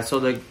have that. So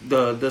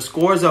the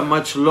scores are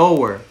much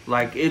lower.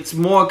 Like, it's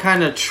more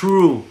kind of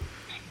true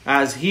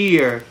as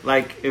here.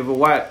 Like if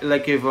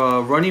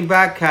a running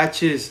back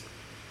catches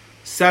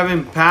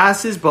 7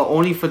 passes but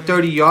only for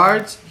 30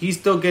 yards, he's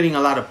still getting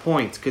a lot of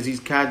points because he's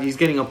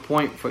getting a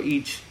point for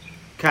each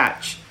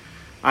catch.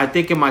 I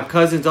think in my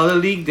cousin's other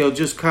league, they'll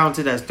just count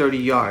it as 30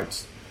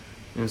 yards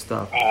and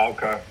stuff. Oh,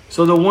 okay.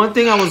 So the one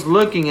thing I was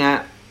looking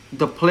at,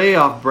 the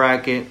playoff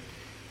bracket,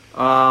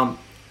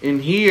 in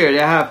here they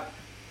have,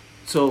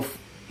 so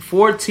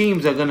 4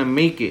 teams are gonna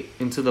make it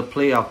into the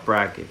playoff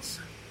brackets.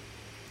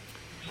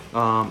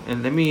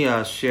 And let me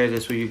share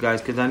this with you guys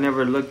because I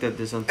never looked at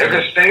this until. If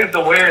it stays the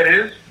way it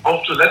is,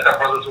 both Chuleta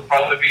brothers will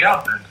probably be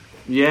out there.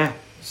 Yeah.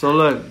 So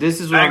look, this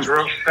is what.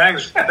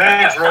 Thanks,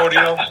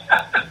 Rodeo.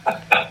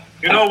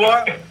 You know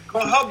what?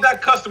 Go help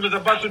that customer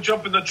that's about to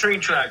jump in the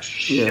train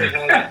tracks.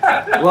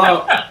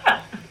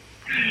 Yeah.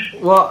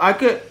 Well, I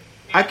could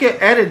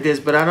edit this,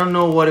 but I don't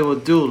know what it will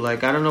do.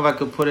 Like, I don't know if I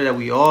could put it that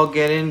we all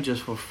get in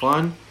just for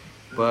fun,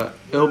 but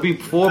it'll be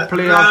 4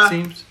 playoff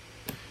teams.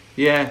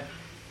 Yeah.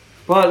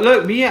 But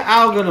look, me and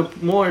Al gonna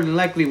more than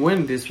likely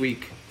win this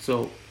week,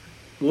 so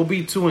we'll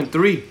be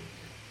 2-3.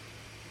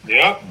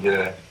 Yep.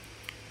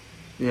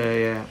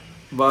 Yeah.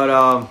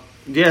 But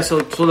yeah. So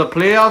the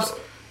playoffs,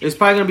 it's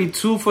probably gonna be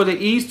 2 for the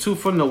East, 2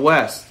 from the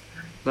West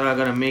that are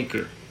gonna make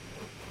it,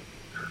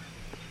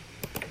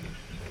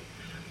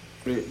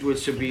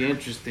 which should be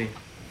interesting.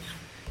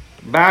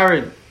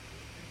 Baron.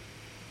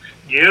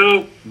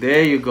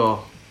 There you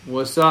go.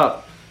 What's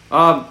up?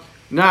 I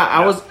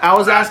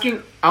was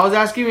asking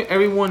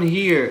everyone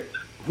here,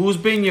 who's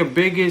been your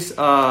biggest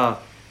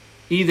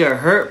either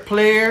hurt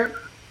player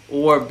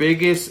or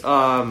biggest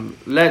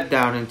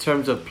letdown in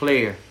terms of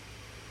player?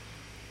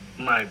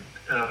 My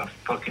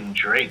fucking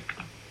Drake.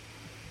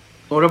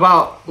 What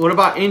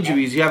about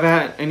injuries? You ever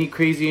had any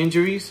crazy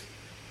injuries?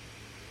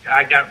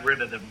 I got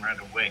rid of them right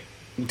away.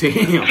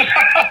 Damn.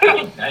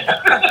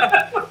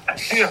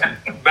 Yeah,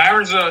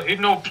 Barron's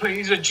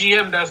he's a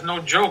GM that's no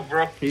joke,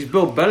 bro. He's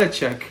Bill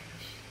Belichick.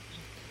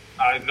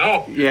 I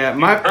know. Yeah,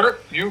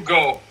 you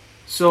go.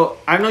 So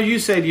I know you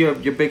said your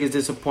biggest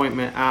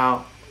disappointment,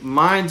 Al.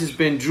 Mine's has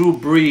been Drew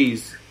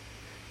Brees.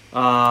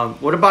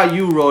 What about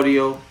you,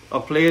 Rodeo? A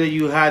player that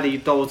you had that you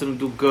thought was gonna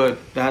do good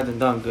that hasn't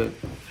done good.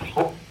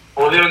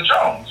 Julio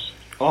Jones.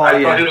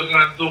 I thought he was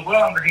gonna do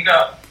well, but he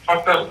got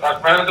fucked up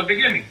right at the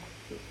beginning.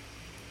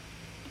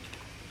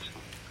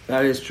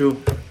 That is true.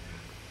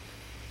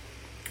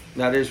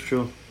 Yo,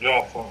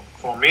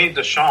 for me,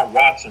 Deshaun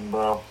Watson,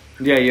 bro.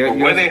 Yeah, the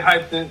way they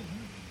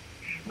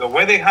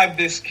hyped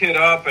this kid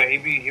up, and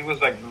he was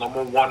like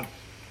number 1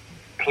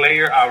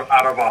 player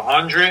out of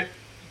 100.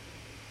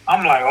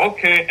 I'm like,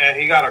 okay, and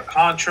he got a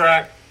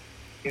contract.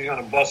 He's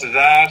gonna bust his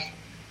ass.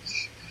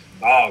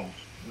 Dog,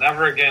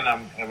 never again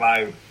I'm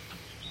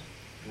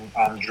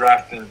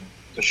drafting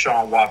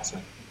Deshaun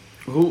Watson.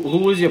 Who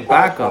was your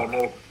backup?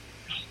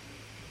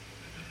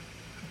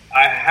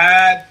 I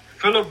had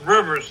Phillip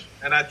Rivers,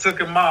 and I took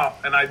him out,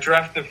 and I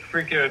drafted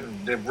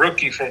freaking the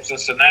rookie from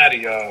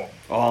Cincinnati, Burrow.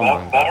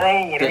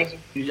 What was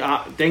it?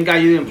 Thank God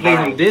you didn't play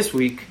him this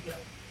week.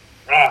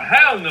 Oh,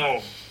 hell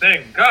no.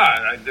 Thank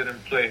God I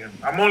didn't play him.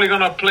 I'm only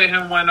going to play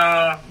him when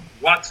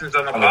Watson's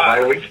on the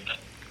bye week.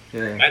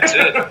 Yeah. That's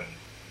it.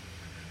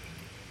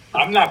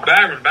 I'm not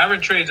Barron.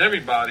 Barron trades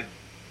everybody.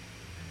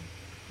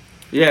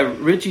 Yeah,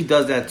 Richie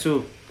does that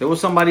too. There was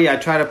somebody I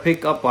tried to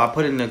pick up, or I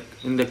put in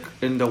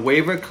the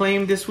waiver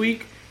claim this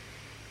week,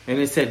 and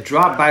it said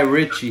drop by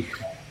Richie.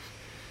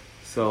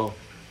 So,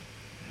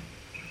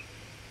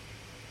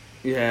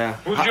 yeah.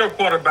 Who's your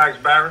quarterbacks,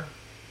 Barron?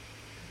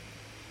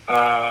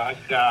 I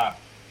got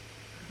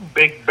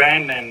Big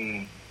Ben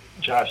and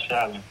Josh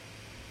Allen.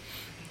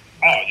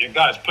 Oh, you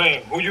guys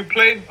playing? Who you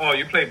played? Oh,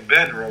 you played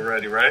Ben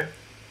already, right?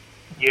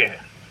 Yeah.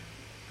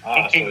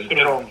 Oh, so you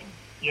don't.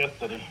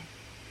 Yesterday.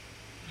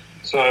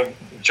 So if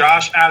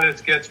Josh Allen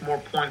gets more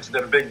points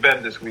than Big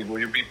Ben this week, will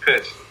you be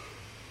pissed?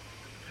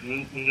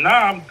 Nah,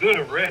 I'm good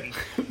already.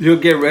 You'll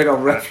get rid of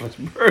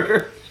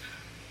Roethlisberger.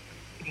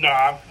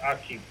 Nah, I'll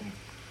keep him.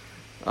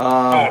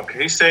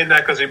 Okay, he's saying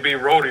that because he beat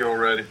Rodeo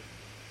already.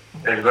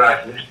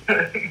 Exactly.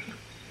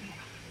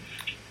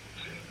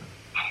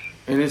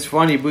 And it's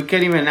funny, we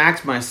can't even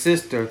ask my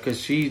sister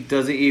because she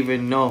doesn't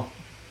even know.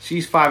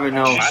 She's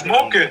 5-0. She's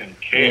smoking.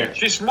 Yeah.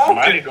 She's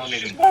smoking.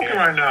 She's smoking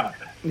right now.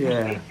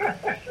 Yeah.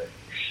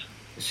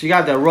 She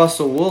got that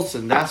Russell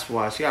Wilson. That's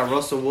why. She got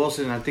Russell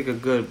Wilson, I think, a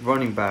good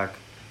running back.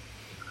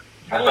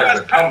 That's like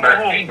the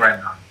comeback king right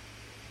now.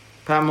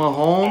 Pat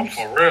Mahomes.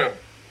 Oh, for real.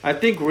 I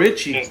think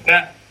Richie. Is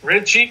that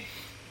Richie?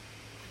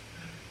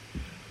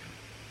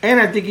 And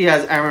I think he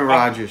has Aaron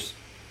Rodgers.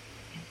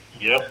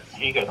 Yep,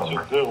 he got two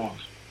good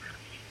ones.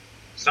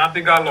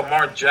 Santi got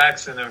Lamar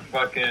Jackson and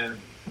fucking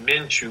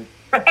Minshew.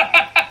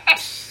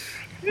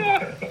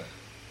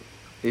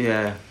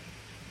 Yeah.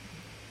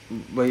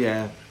 But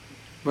yeah.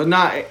 But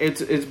nah,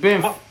 it's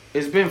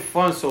been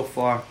fun so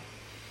far.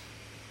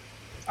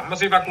 I'm gonna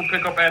see if I can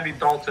pick up Andy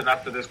Dalton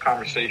after this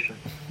conversation.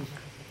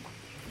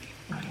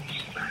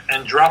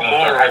 And drop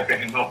more hyping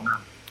him up now.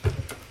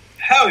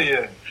 Hell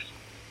yeah.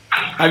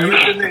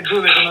 Everything they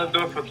do, they're gonna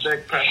do it for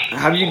Dak Prescott.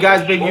 Have you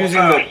guys been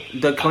using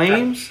the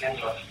claims?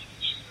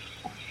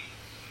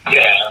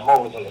 Yeah, I'm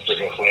always on the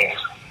freaking claim.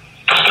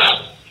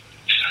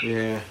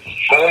 Yeah.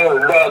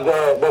 But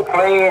the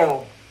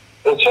claim,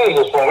 it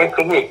changes from week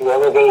to week.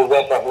 Whoever goes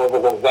up or whoever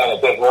goes down, I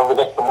think whoever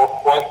gets the most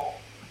points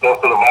goes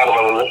to the bottom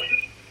of the list.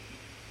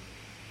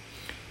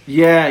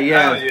 Yeah.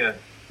 Hell yeah.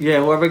 Yeah,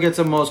 whoever gets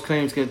the most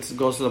claims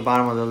goes to the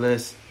bottom of the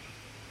list.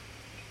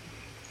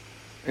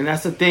 And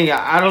that's the thing.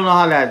 I don't know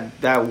how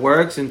that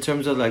works in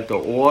terms of like the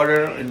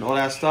order and all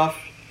that stuff.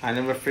 I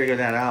never figured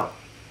that out.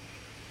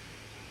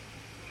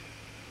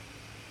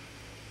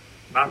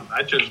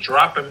 I just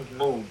drop and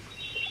move.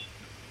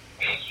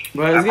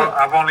 But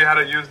I've only had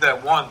to use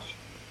that once.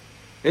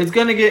 it's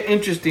gonna get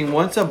interesting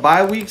once the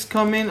bye weeks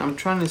come in. I'm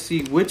trying to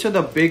see which are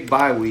the big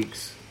bye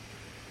weeks.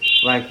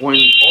 Like when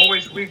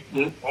Always week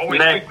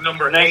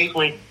number 8. Next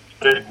week,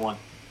 big one.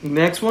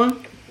 next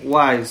one.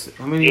 Wise.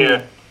 How many?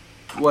 Yeah.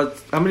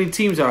 How many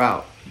teams are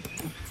out?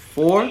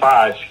 4.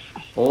 5.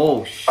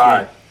 Oh shit.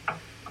 5.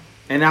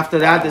 And after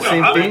that, the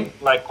same thing.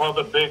 Like all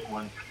the big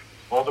ones.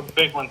 All the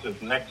big ones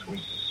is next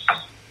week.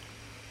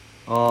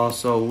 Oh,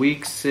 so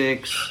week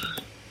 6.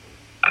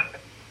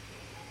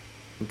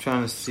 I'm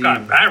trying to see.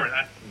 Scott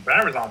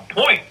Barron's on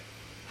point.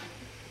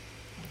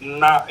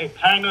 Nah, it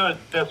kind of,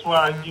 that's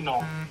why,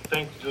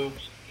 thanks,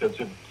 dudes, because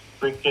it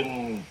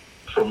freaking,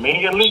 for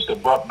me at least,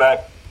 it brought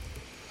back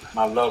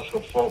my love for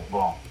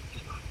football.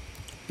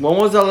 When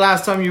was the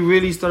last time you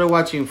really started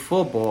watching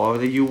football, or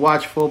did you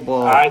watch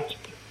football? I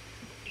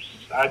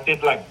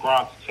did like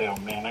Gronk's tail,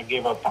 man. I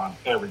gave up on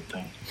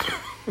everything.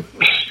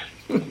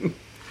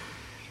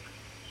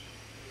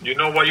 You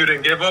know what you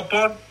didn't give up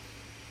on?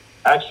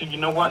 Actually, you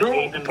know what?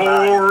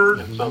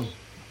 Newport.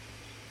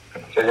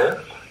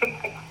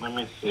 Let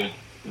me see.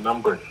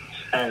 Number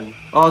 10.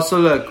 Oh, so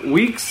look,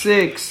 week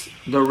 6,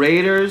 the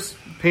Raiders,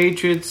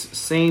 Patriots,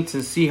 Saints,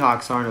 and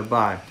Seahawks are on a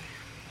bye.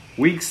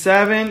 Week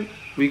 7,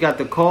 we got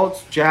the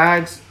Colts,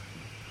 Jags,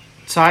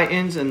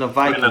 Titans, and the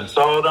Vikings.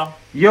 Minnesota.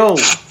 Yo,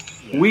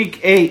 week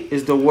 8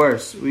 is the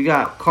worst. We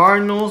got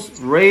Cardinals,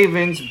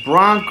 Ravens,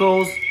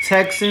 Broncos,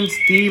 Texans,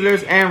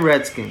 Steelers, and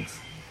Redskins.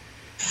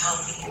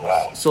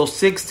 So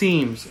 6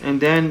 teams.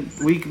 And then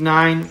week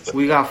 9,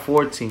 we got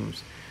 4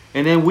 teams.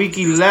 And then week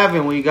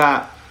 11, we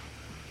got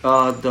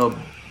the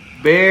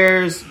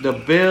Bears, the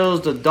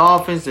Bills, the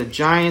Dolphins, the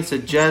Giants, the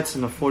Jets,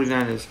 and the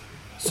 49ers.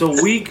 So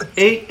week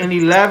 8 and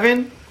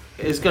 11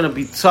 is going to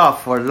be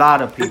tough for a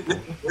lot of people.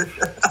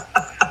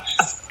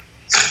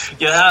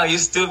 Yo, you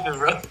stupid,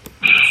 bro.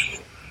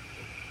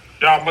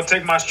 Yo, I'm going to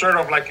take my shirt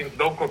off like in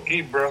Don't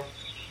Coquille, bro.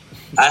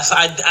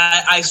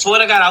 I swear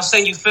to God, I'll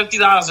send you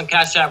 $50 in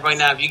Cash App right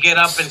now if you get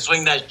up and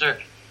swing that shirt.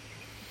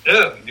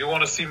 Yeah, you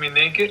want to see me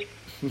naked?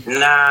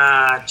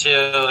 Nah,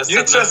 chill.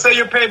 You just say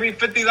you paid me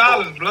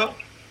 $50, bro.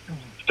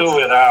 Do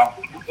it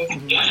out.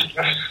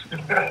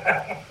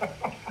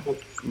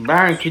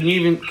 Baron, can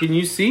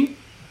you see?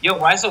 Yo,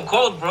 why so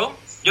cold, bro?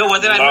 Yo,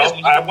 what did I miss?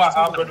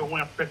 I'm going to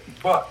win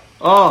 $50.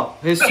 Oh,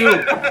 Jesus.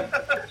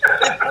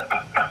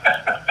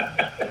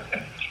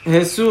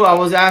 Jesus, I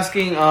was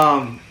asking,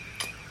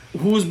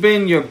 who's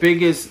been your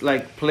biggest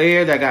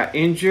player that got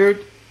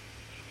injured,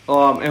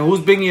 and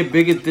who's been your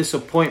biggest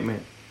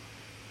disappointment?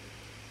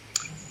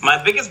 My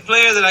biggest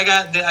player that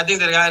I think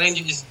got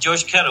injured is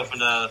George Kittle from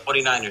the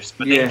 49ers,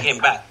 but then he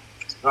came back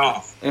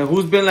strong. And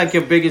who's been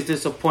your biggest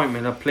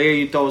disappointment? A player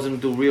you thought was going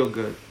to do real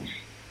good?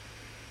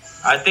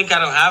 I think I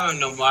don't have him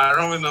no more. I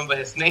don't remember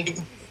his name.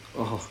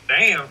 Oh,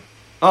 damn.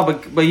 Oh,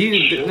 but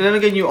then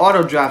again, you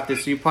auto drafted,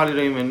 so you probably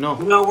don't even know.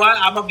 You know what?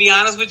 I'm gonna be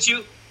honest with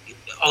you.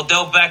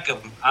 Odell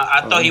Beckham.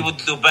 I thought he would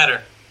do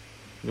better.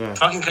 Yeah.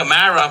 Fucking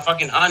Kamara and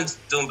fucking Hunt's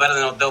doing better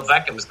than Odell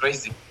Beckham. It's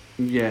crazy.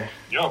 Yeah.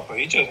 Yo, but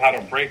he just had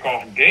a break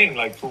off game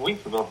 2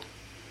 weeks ago.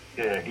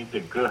 Yeah, he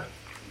did good.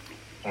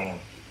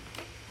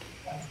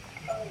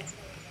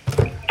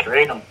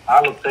 Trade him.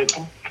 I'll take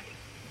him.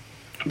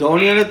 The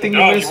only other thing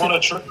No, you you want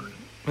missed, to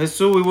Jesus,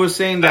 we were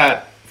saying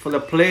that for the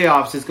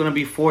playoffs, it's going to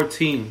be 4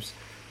 teams.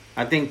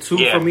 I think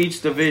 2 from each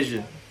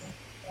division.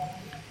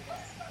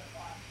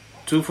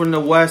 2 from the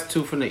West,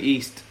 2 from the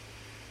East.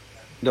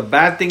 The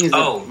bad thing is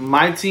that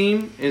my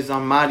team is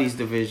on Marty's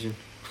division.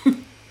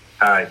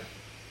 Hi.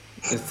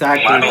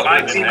 Exactly.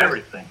 My team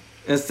everything.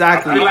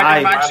 Exactly.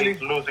 I'm actually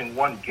losing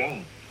 1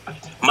 game.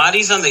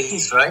 Marty's on the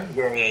East, right?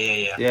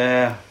 Yeah.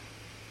 Yeah.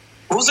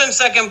 Who's in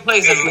second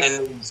place in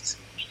the East?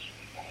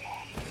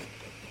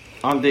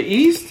 On the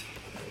East,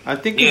 I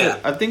think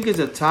it's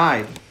a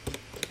tie.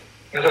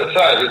 It's a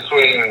tie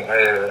between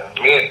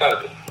me and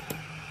Santi.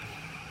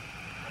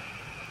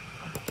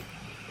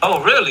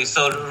 Oh, really?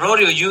 So,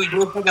 Rodeo,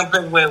 you fucking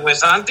play with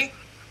Santi?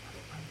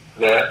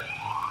 Yeah,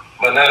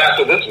 but not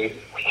after this week.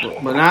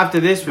 But not after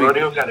this week.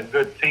 Rodeo got a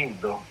good team,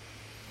 though.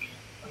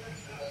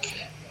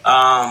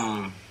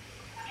 And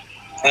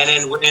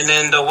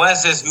then the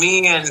West is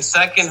me and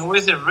second. Who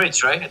is it?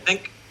 Rich, right? I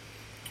think.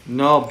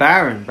 No,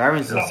 Baron.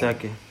 Baron's in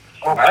second.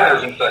 Oh,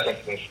 Baron's in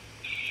second.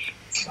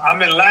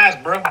 I'm in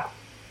last, bro.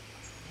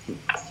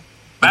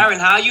 Baron,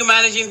 how are you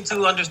managing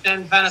to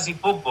understand fantasy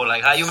football?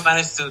 Like, how you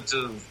manage to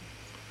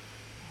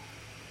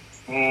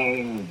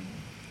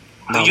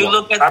Do you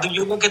look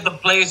at the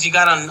players you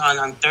got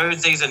on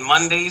Thursdays and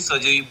Mondays, or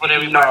do you put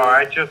everybody? No,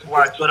 I just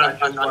watch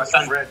on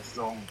Sunday? Red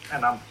Zone,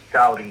 and I'm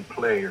scouting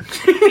players.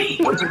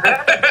 What you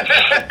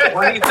said?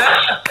 What you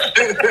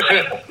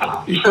said?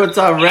 He puts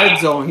on Red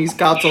Zone. He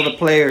scouts all the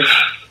players.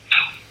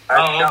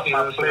 I scout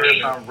my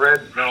players on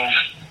Red Zone.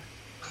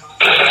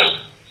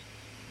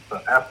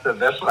 So after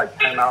that's like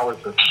 10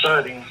 hours of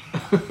studying.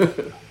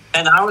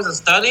 10 hours of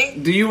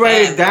studying? Do you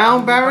write it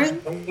down, Baron?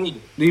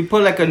 Do you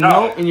put like a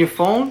note in your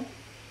phone?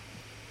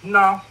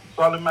 No, it's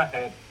all in my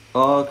head.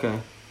 Oh, okay.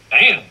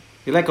 Damn.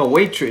 You're like a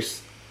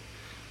waitress.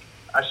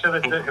 I should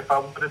have done if I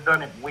would have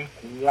done it week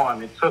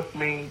 1. It took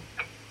me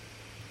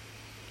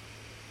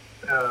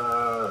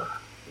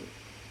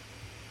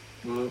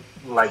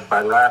like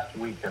by last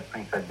week. I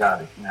think I got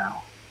it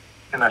now,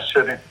 and I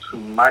shouldn't. To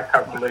my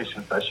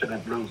calculations, I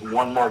shouldn't lose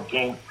one more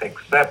game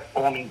except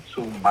only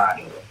to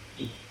mine.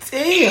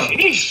 Damn.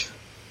 Sheesh.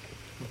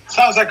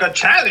 Sounds like a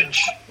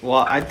challenge.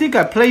 Well, I think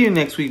I play you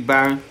next week,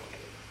 Baron.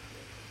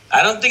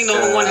 I don't think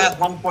no one has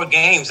won 4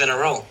 games in a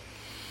row.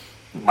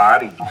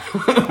 Marty.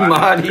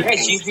 Marty. Yeah,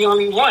 she's the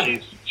only one.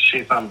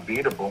 She's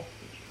unbeatable.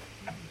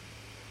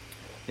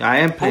 Yeah, I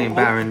am playing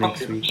Baron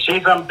next week.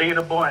 She's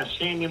unbeatable, and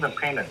she ain't even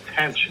paying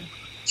attention.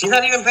 She's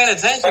not even paying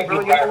attention,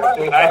 bro.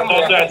 I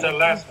told her at the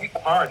last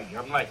party,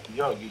 I'm like,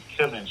 yo, you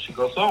killing. She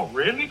goes, oh,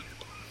 really?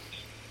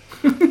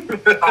 Baron is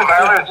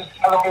just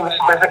telling me that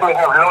you basically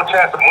have no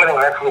chance of winning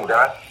next week,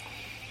 guys.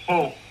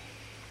 Who? Me,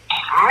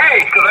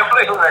 because I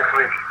play who next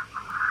week.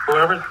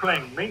 Whoever's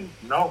playing me,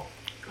 no.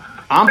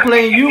 I'm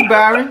playing you,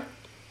 Baron.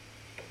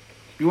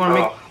 You want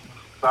to make...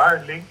 Sorry,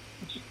 Lee.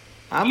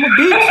 I'm going to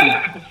beat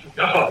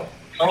you.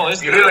 Oh,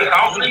 it's You hear the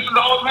confidence in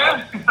the old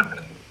man?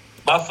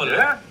 Buffalo.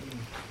 Yeah.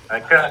 I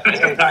can't.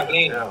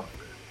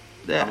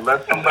 Yeah.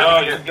 Unless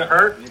somebody gets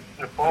hurt,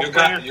 You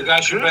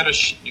got your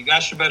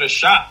better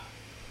shot.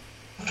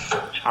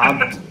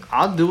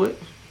 I'll do it.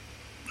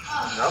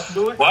 I'll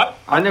do it. What?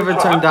 I never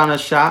turned down a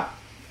shot.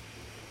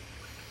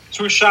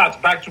 2 shots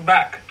back to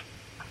back.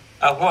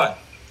 Of what?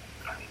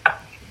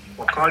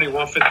 Bacardi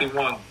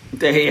 151.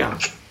 Damn.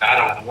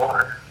 I don't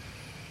water.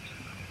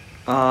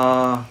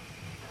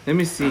 Let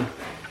me see.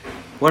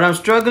 What I'm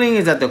struggling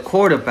is at the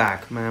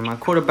quarterback, man. My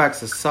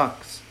quarterback's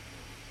sucks.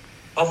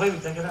 Oh, baby,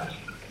 take it out.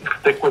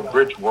 Stick with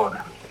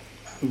Bridgewater.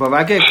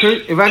 But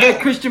if I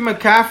get Christian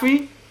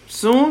McCaffrey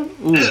soon,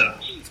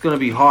 it's gonna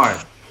be hard.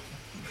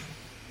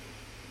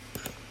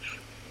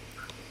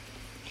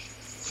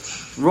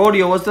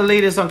 Rodeo, what's the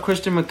latest on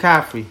Christian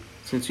McCaffrey?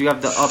 Since you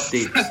have the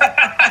updates,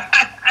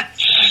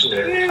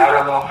 I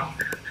don't know.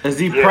 is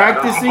he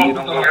practicing?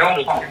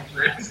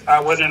 I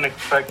wouldn't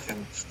expect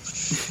him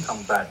to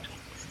come back.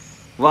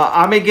 Well,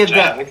 I may get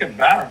that. Look at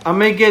Baron. I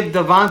may get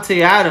Devontae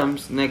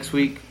Adams next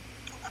week.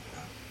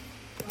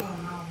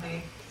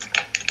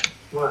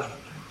 What?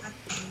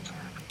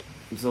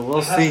 So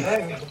we'll see.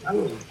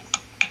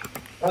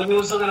 Oh, you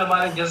were talking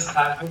about it just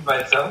happened by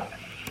itself?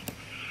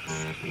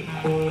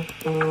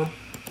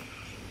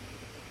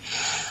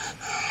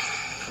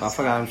 I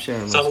forgot I'm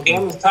sharing. So the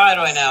game is tied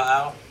right now,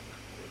 Al.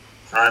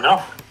 I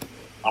know.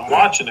 I'm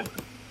watching it.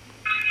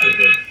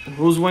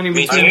 Who's winning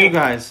between you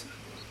guys?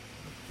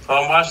 So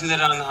I'm watching it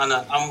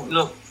on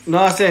look. No,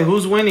 I said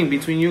who's winning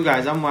between you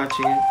guys. I'm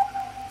watching it.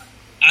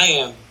 I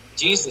am.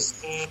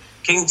 Jesus.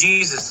 King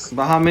Jesus.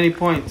 By how many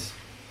points?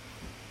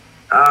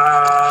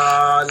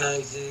 12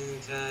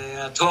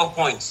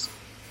 points.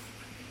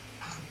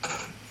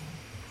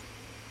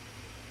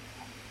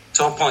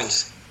 12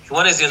 points.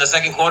 What is he in the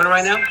second quarter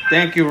right now?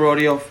 Thank you,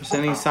 Rodeo, for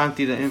sending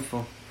Santi the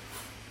info.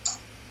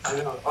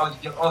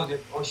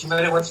 She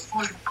made it.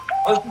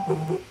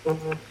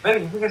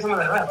 Baby, you get some of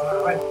that,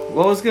 right?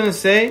 What I was gonna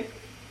say,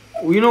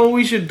 you know what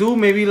we should do?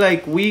 Maybe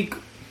like week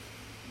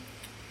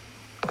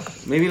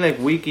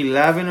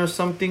 11 or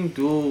something.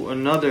 Do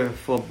another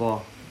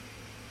football,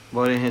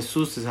 but in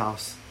Jesus'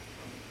 house.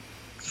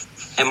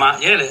 Football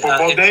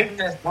day?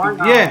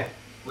 Yeah.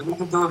 We need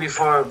to do it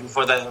before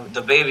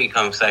the baby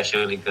comes,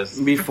 actually, because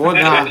Before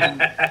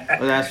that,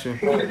 well, that's true.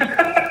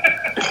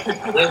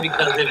 yeah,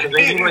 because if the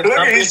baby wakes Look,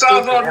 up, he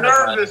sounds all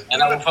nervous.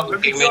 and I'm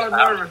fucking He sounds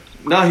nervous.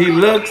 No, he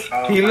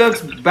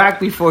looks back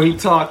before he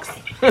talks.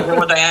 You know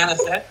what Diana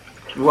said?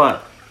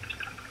 What?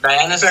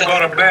 Diana said,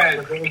 go to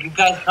bed. If you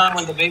guys come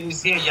when the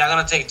baby's here, y'all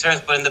gonna take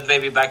turns putting the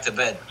baby back to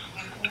bed.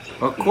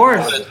 Of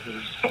course.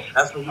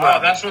 That's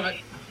what. That's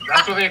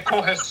what they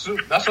call Jesus.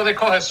 That's what they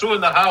call Jesus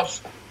in the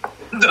house.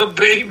 The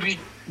baby.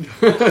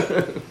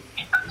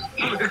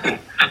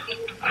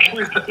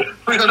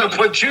 We're gonna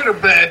put you to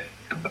bed.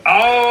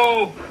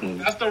 Oh,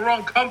 that's the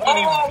wrong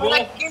company.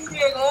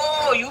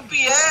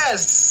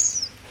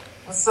 UPS.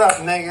 What's up,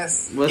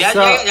 niggas? What's ¿Ya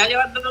up?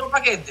 llevaste todos los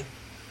paquetes?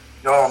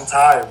 Yo, I'm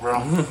tired,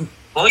 bro.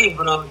 Oye,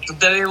 pero tú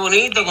te ves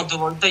bonito con tu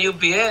bolita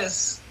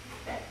UPS.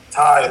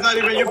 Tired. That's not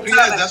even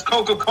UPS. That's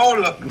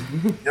Coca-Cola.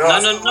 Yo,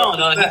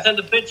 No. He sent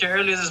the picture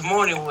earlier this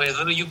morning with his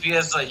little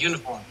UPS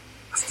uniform.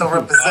 Still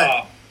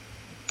represent.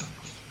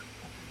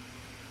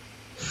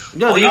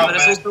 Yo, But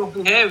it's so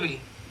heavy.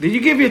 did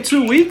you give your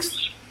 2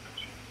 weeks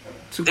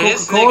to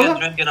This nigga Coca-Cola?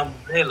 drinking a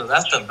Modelo.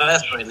 That's the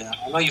best right now.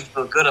 I know you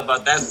feel good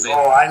about that shit.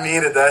 Oh, I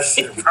needed that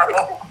shit,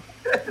 bro.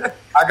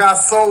 I got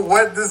so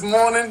wet this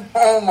morning.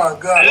 Oh my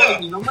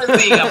god. No me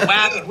digas,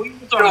 wow. Who you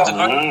talking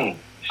to?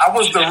 I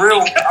was the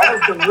real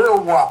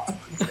WAP.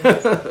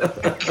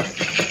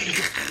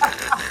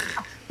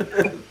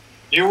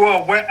 You were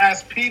a wet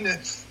ass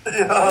penis.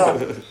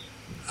 Yo,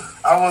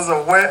 I was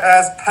a wet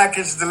ass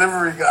package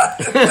delivery guy.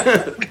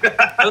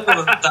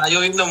 Está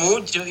lloviendo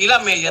mucho. Y la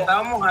media,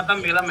 estaba mojada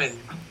también la media.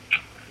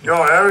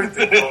 Yo,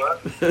 everything, bro.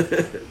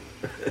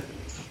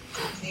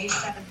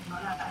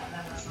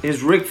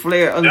 His Ric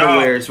Flair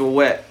underwears were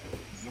wet.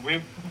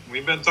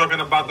 We've been talking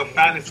about the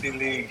fantasy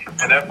league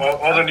and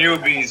all the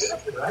newbies.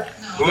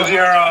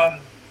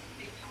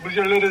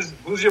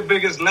 Who's your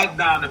biggest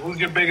letdown and who's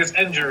your biggest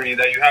injury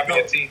that you have in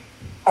your team?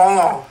 Hold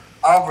on.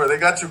 Albert, they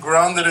got you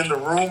grounded in the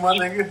room, my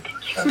nigga?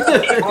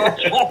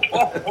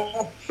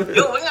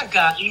 Yo, ven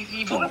acá.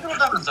 ¿Y por qué tú no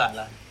estás en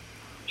sala?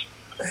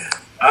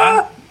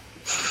 Huh?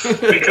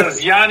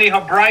 Because Yanni,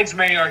 her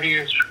bridesmaid, are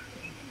here.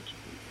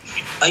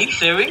 Are you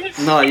serious?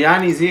 No,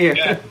 Yanni's here.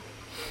 Yeah.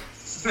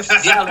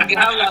 Diablo, ¿qué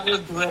hablas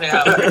tú eres?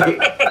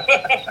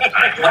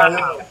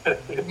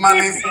 My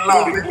name's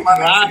long.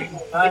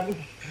 I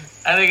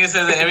think it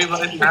says that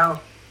everybody's down.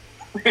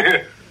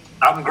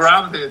 I'm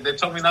grounded. They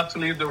told me not to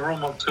leave the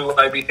room until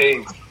I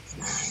behave.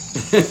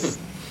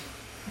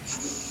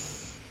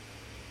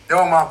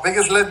 Yo, my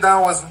biggest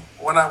letdown was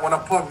when I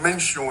put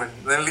Minshew in.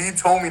 Then Lee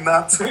told me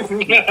not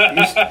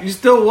to. You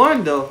still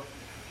won though.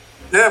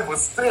 Yeah, but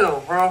still,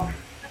 bro.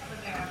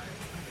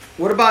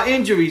 What about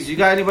injuries? You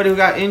got anybody who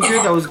got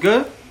injured that was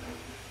good?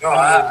 Yo,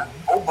 I had a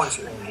whole bunch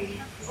of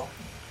injuries.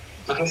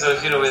 Okay, so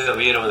if you know over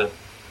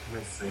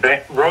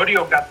there.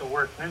 Rodeo got the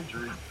worst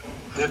injury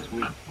this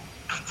week.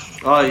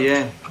 Oh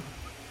yeah.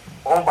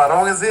 Oh,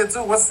 Barón is here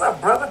too. What's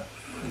up, brother?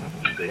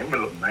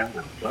 Dímelo, man.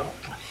 What's up?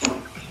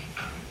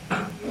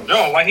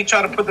 Yo, why he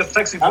try to put the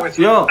sexy voice?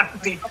 Yo,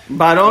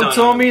 Baron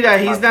told me that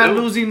he's not dude.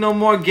 losing no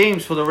more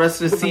games for the rest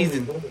of the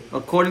season,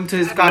 according to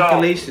his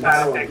calculations.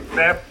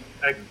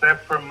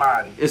 Except for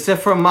Marty.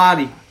 Except for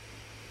Marty.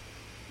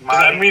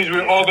 That means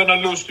we're all gonna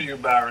lose to you,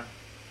 Baron.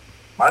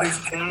 Marty's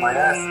kicking my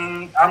ass.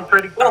 I'm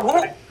pretty Well,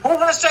 confident. who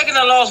has taken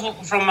the loss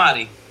from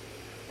Mari?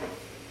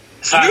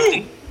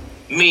 Santi.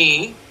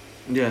 Me.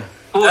 Yeah.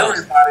 Who else?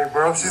 Everybody,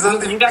 bro. She's on You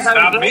the. guys Not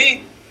haven't me.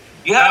 played?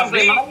 You haven't Not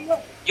played me. Mari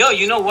yet? Yo,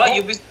 you know what?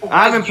 You'll be surprised.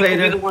 I haven't played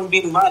you her. be the one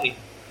beating Mari.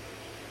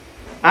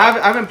 I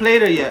haven't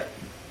played her yet.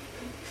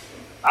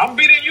 I'm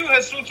beating you,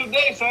 Jesus,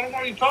 today, so I don't know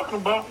what you're talking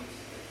about.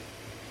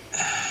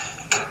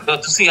 So,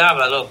 tú sí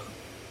habla, loco.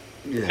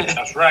 Yeah.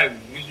 That's right.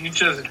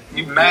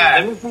 You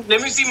mad.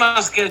 Let me see my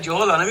schedule.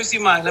 Hold on. Let me see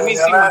my.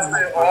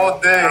 All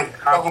day. I'm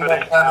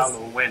confident Al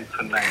will win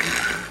tonight.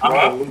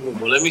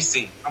 Unbelievable. Let me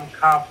see. I'm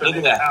confident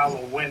Look at that. Al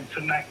will win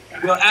tonight.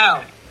 Yo,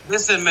 Al,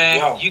 listen, man.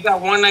 Yo. You got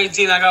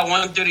 119. I got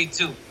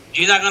 132.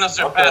 You're not gonna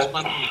surpass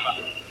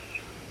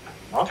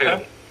 135.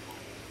 Okay.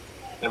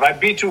 If I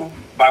beat you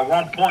by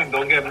 1 point,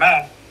 don't get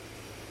mad.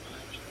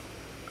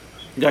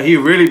 Yeah, he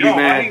really be Yo,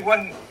 mad.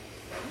 why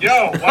he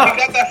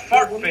got that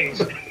fart face?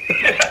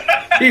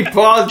 He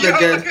paused Yo,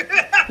 again.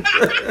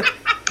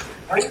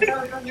 I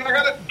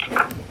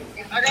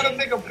gotta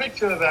take a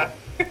picture of that.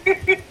 Look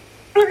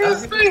at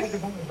his face.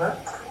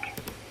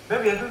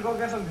 Baby, I just go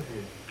get something for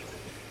you.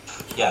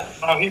 Yeah.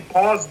 Oh, he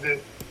paused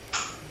it.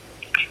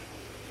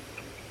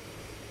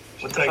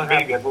 It's like,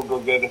 baby, I go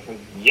get it for you.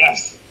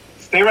 Yes.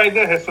 Stay right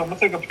there, so I'm gonna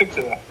take a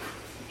picture of that.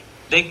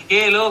 ¿De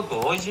qué,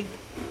 loco? Oye.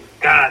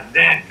 God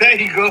damn. There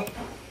you go.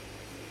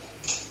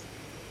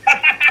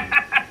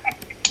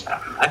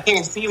 I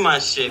can't see my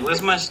shit.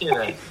 Where's my shit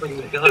at?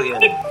 You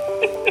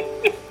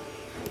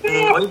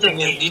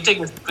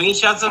taking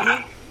screenshots of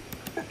me?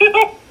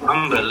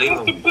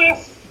 Unbelievable. That's the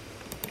best.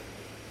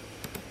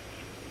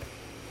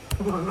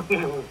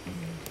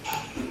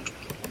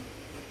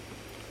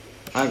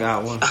 I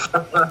got one.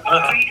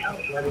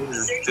 That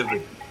is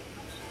stupid.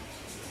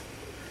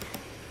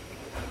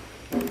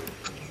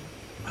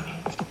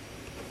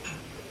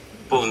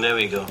 Boom, there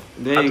we go.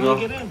 There you How do go.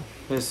 we get in?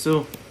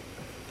 Jesus.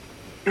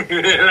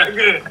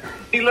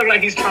 He looked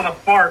like he's trying to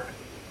fart.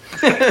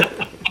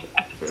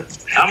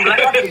 I'm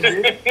laughing,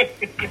 dude.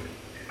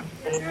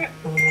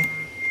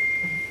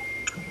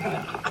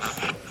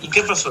 ¿Y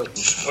qué pasó?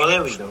 Oh,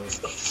 there we go.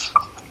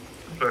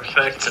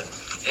 Perfecto.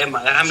 Emma,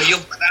 déjame yo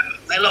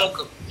pararme,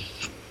 loco.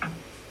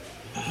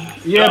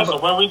 Yeah, So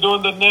when we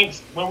doing the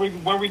next? When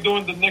we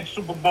doing the next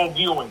Super Bowl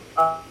viewing?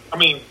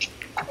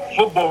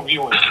 Football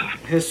viewing.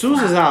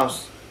 Jesus'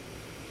 house.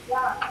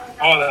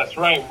 Oh, that's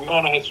right. We're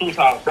going to Jesus'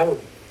 house.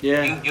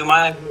 Yeah. You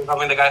mind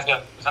covering the guys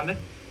for Sunday?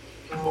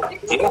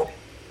 Yeah.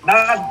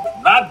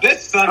 Not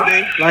this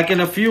Sunday. Like in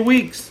a few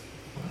weeks.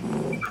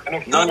 In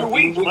a few No,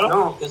 weeks, bro.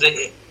 no.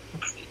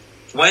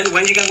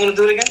 When you guys gonna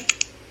do it again?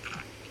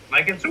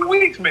 Like in 2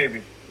 weeks,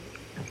 maybe.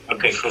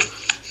 Okay, cool.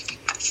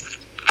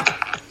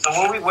 So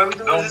what we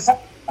doing this?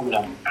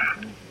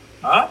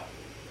 Huh?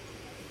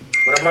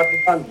 What about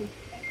the Sunday?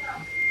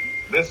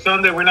 This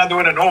Sunday, we're not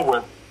doing it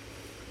nowhere.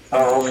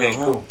 Oh, okay,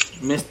 cool.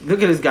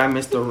 Look at this guy,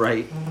 Mr.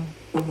 Right.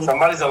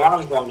 Somebody's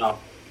alarm's going off.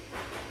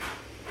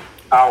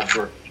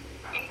 Albert.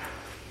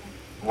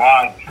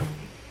 Why?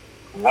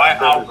 Why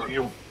Albert?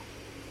 You?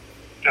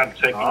 I'm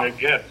taking a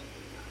guess.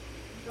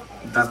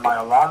 That my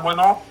alarm went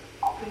off?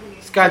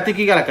 This guy, I think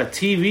he got like a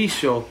TV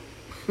show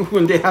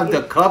when they have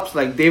the cups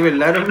like David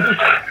Letterman.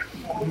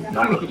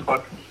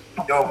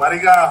 Yo, Mari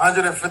got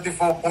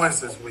 154 points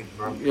this week,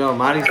 bro. Yo,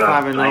 Mari's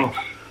 5-0.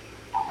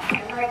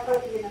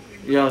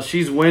 Yo,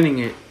 she's winning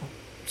it.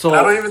 So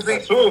I don't even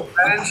think she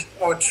benched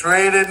or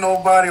traded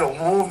nobody or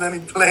moved any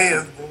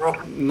players, bro.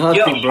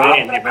 Nothing, bro. I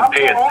didn't even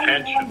pay I'm the only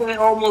attention. one that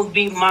almost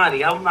beat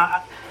Mari.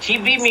 She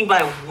beat me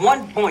by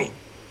 1 point.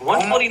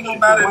 Almost 149. is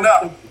not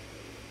enough.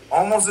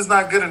 Almost is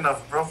not good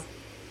enough, bro.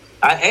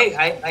 I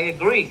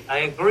agree.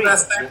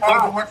 That's that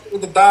part of working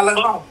with the dollar.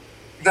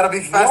 You gotta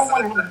be fast.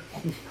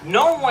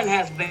 No one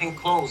has been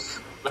close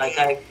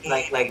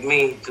like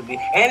me to be.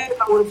 And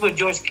if I would have put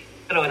George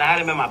Kittle and I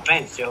had him in my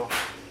bench, yo.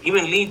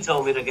 Even Lee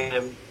told me to get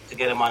him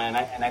on, and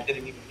I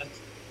didn't even listen.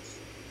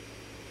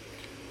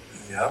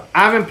 Yeah.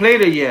 I haven't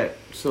played her yet,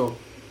 so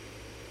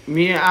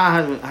me and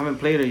I haven't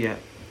played her yet.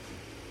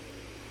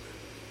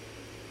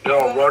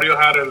 Yo, Rodeo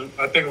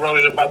I think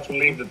Rodeo's about to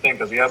leave the thing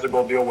because he has to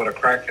go deal with a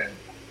crackhead.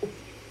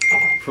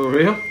 For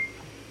real?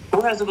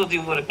 Who has to go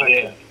deal with a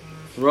player?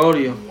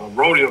 Rodeo.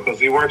 Rodeo, because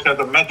he works at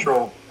the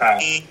Metro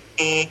Pass.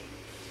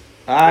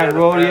 All right,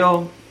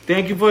 Rodeo.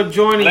 Thank you for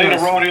joining Later,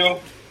 us. Rodeo.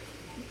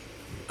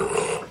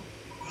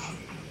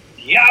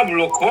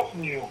 Diablo,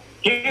 coño.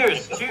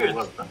 Cheers.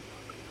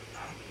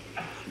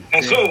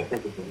 Jesús,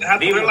 deja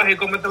tu relajo y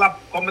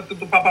cómete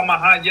tu papa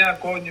majá ya,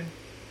 coño.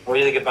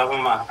 Oye, de que Papa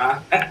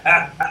Maja.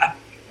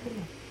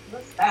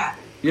 What's that?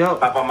 Yo,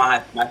 Papa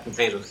Maja mashed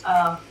potatoes.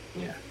 Oh.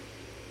 Yeah.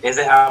 Is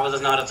it Albert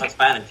doesn't know how to talk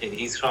Spanish?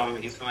 He's from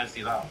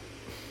Estivado.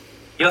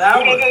 Yo,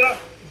 Albert. No.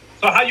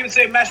 So how you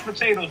say mashed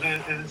potatoes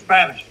in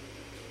Spanish?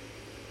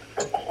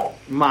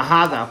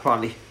 Majada,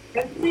 probably.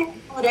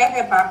 Puré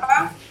de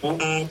papa.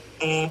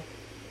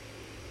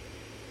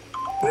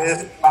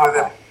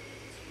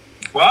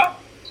 What?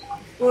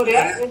 Puré.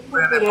 Es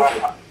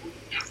puré.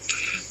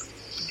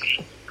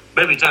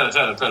 Baby, tell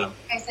him.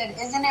 I said,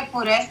 isn't it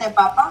puré de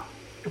papa?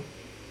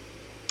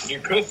 You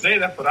could say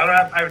that, but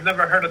I've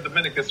never heard a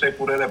Dominican say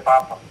puré de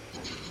papa.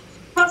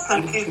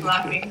 Santi's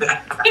laughing.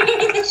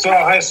 So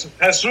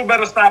Jesus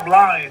better stop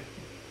lying.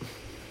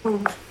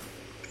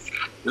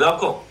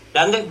 Loco,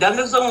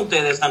 ¿dónde son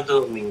ustedes,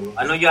 Santo Domingo?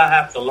 I know y'all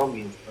have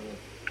Colombians, but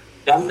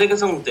 ¿dónde que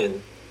son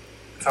ustedes?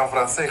 San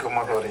Francisco,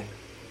 Macori.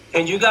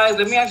 And you guys,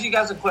 let me ask you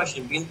guys a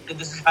question.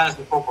 This is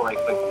fantasy football right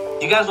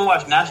quick. You guys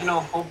watch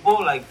national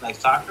football, like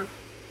soccer?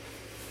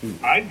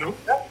 I do.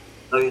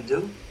 No, you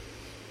do?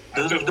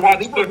 Just watch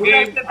the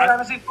game.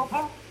 Fantasy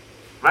football?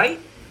 Right?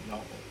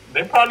 No,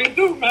 they probably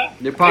do, man.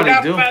 They probably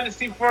got do.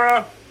 fantasy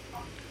for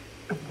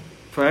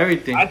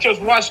everything. I just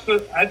watched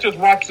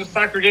the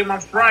soccer game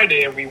on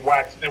Friday, and we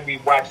waxed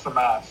some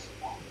ass.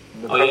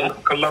 The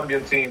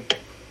Colombian team.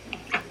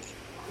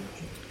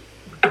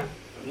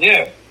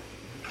 Yeah.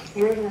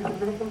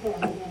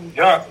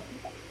 Yeah.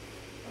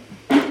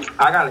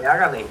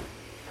 Hágale.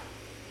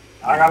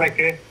 Hágale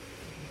qué.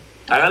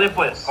 Hágale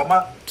pues.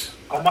 Coma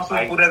su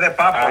puré de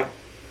papa.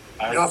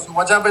 Yo, so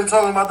what y'all been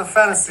talking about the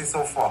fantasy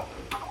so far?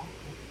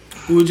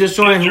 We were just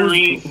showing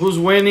who's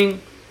winning.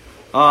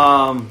 Who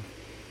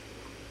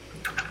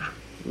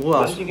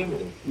else?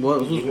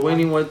 Who's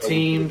winning what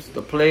teams?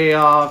 The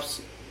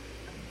playoffs.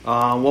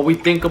 What we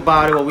think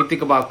about it. What we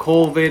think about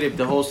COVID. If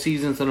the whole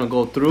season's gonna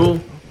go through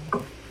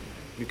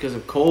because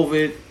of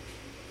COVID.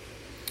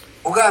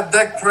 Who got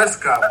Dak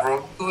Prescott,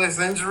 bro? To his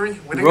injury?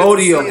 We didn't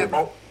Rodeo. get to see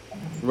it.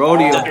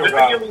 Rodeo.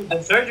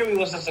 The surgery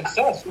was a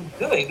success.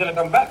 Good. He's gonna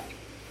come back.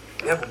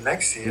 Yeah, but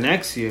next year.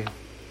 Next year.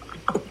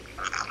 We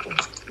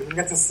didn't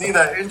get to see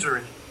that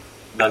injury.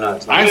 No.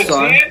 I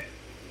saw it.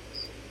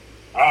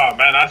 Oh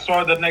man, I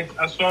saw it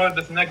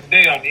this next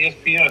day on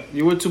ESPN.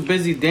 You were too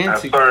busy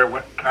dancing.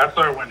 I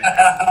started winning.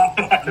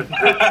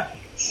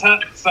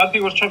 Santi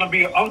was trying to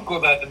be an uncle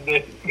that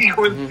day. He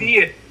couldn't see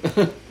it.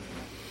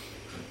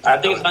 I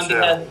think Santi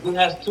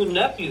has 2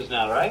 nephews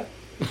now, right?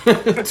 2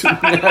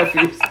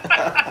 nephews.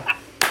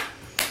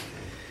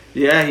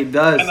 Yeah, he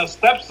does. And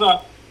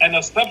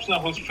a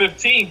stepson who's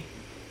 15.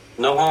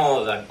 No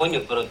jodas,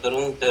 coño, pero tú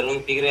eres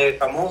un tigre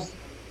famoso.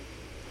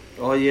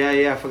 Oh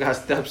yeah, I forgot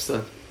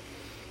stepson.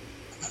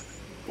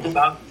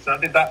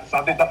 Santi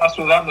estaba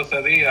sudando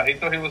ese día. He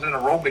thought he was in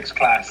aerobics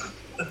class.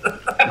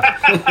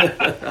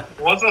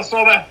 Once I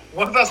saw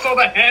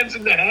the hands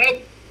in the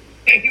head,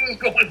 he was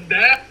going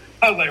down.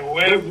 I was like,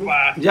 wait,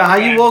 Yeah, how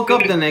you woke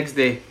up the next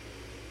day?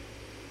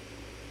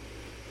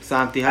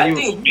 Santi? How you?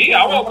 Me,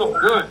 I woke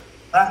up good.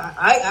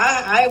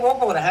 I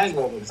woke up with a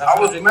hangover. I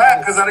was mad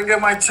because I didn't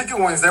get my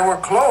chicken wings. They were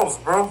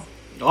closed, bro.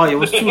 Oh, it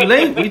was too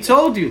late. We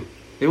told you.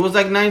 It was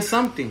like 9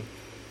 something.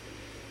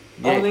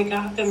 Yeah. Oh, they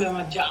got them at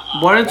my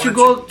job. Why don't you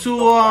go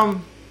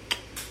to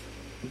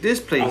this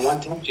place,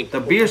 the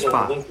beer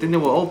spot? I think they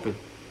were open.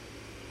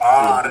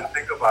 I didn't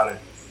think about it.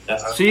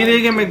 So you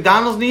didn't get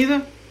McDonald's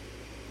neither?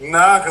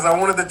 Nah, because I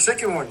wanted the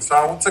chicken wings. So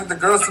I took the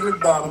girls to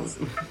McDonald's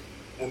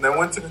and then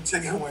went to the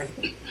chicken wing.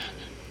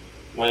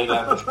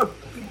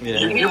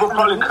 You were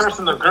probably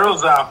cursing the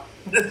girls out.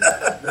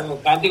 No,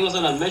 Santi was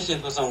on a mission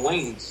for some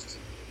wings.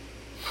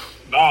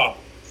 No,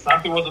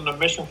 Santi was on a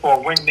mission for a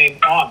wing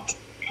named Aunt.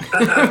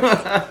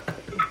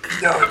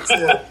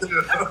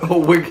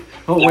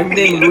 A wing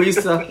named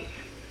Luisa.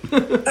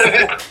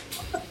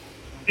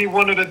 He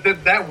wanted to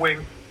dip that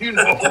wing, you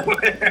know.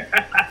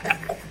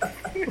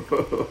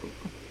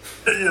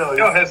 Yo,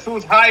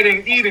 Jesus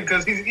hiding, eating,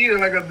 because he's eating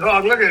like a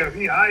dog. Look at him,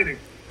 he's hiding.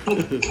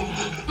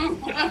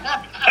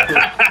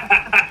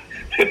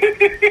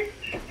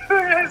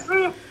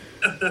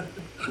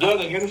 No,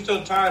 the game's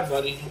still tired,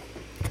 buddy.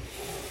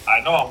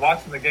 I know, I'm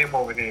watching the game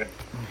over here.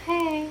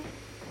 Hey.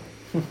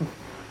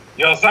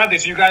 Yo, Santi,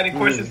 so you got any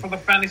questions for the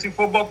fantasy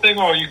football thing,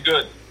 or are you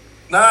good?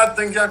 Nah, I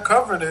think y'all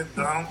covered it,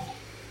 though.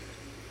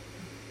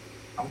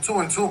 I'm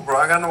 2-2, bro.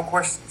 I got no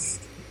questions.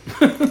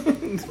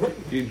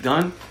 You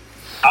done?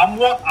 I'm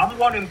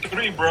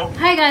 1-3, bro.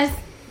 Hi, guys.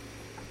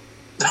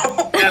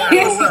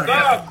 What's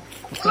up?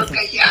 Look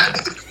at ya.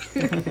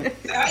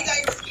 Hi,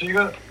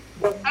 guys.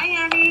 Hi,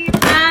 Annie.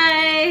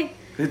 Hi.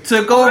 It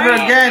took over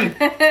again.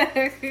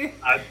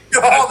 I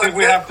think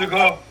we have to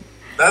go.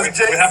 That's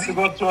we have to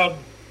go to a.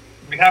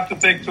 We have to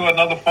take to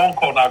another phone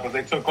call now because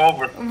they took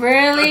over.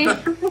 Really?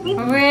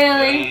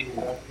 Really?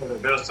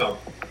 That's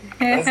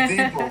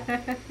deep.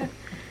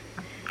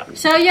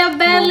 Show your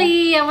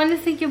belly. I want to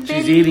see your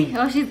belly. She's eating.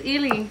 Oh, she's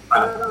eating.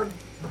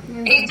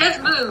 He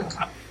just moved.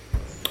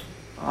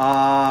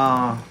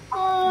 Oh,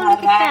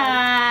 look at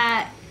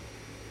that.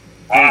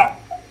 Wow.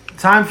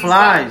 Time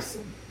flies.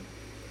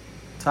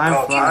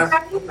 Time flies.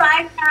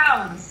 5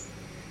 pounds.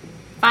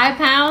 5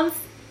 pounds?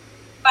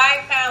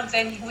 5 pounds,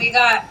 and we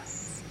got,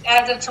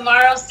 as of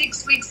tomorrow,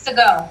 6 weeks to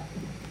go.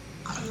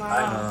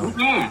 Wow.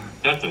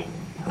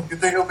 You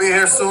think he'll be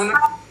here sooner?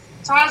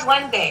 Tomorrow's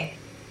Wednesday.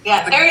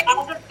 Yeah,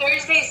 as of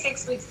Thursday,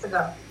 6 weeks to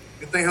go.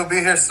 You think he'll be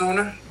here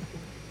sooner?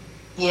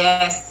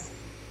 Yes.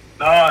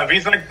 No, if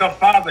he's like the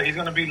father, he's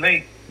gonna be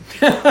late.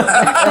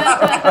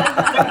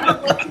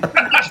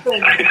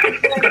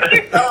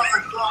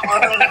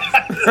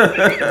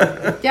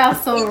 Y'all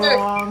so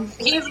wrong.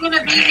 He's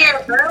gonna be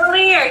here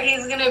early or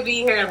he's gonna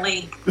be here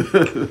late. He's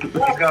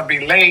gonna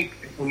be late.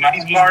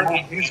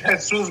 He's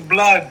Jesus'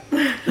 blood. I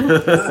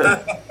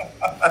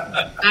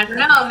don't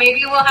know.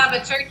 Maybe we'll have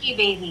a turkey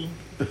baby.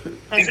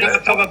 He's gonna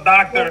tell the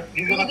doctor.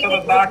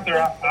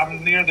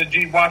 I'm near the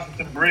G.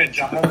 Washington Bridge.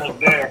 I'm almost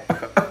there.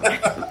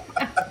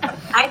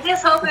 I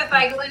just hope if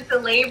I go into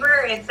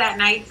labor, it's at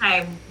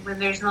nighttime when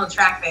there's no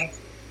traffic.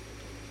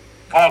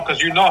 Oh,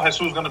 because you know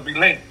Jesus gonna be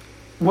late.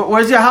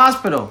 Where's your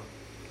hospital?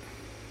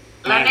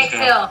 Lenox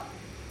Hill.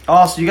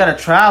 Oh, so you gotta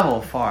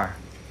travel far.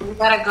 We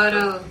gotta go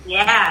to the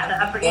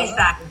Upper East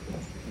Side.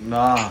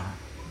 Nah.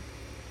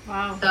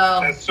 Wow.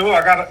 So Jesus,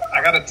 I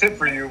got a tip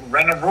for you.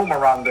 Rent a room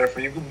around there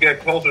for you to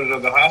get closer to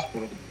the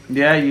hospital.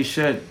 Yeah, you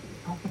should.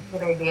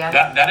 good idea.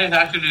 That is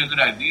actually a good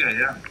idea,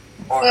 yeah.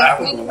 Or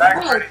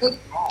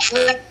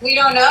We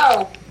don't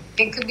know.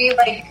 It could be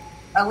like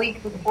a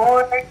week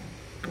before.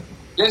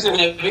 Listen,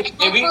 if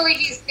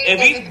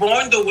he's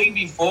born the week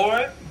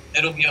before,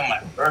 it'll be on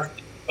my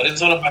birthday. But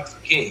it's all about the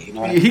kid, you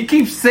know. He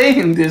keeps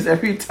saying this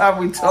every time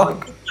we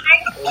talk.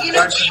 you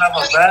guys should have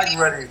a bag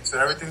ready so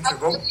everything to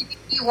go.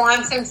 He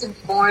wants him to be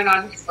born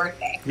on his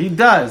birthday. He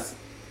does.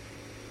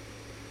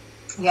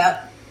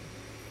 Yep.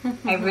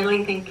 I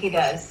really think he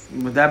does.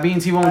 But that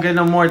means he won't get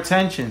no more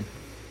attention.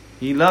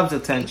 He loves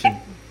attention.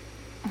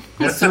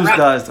 Jesus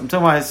does. I'm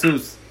talking about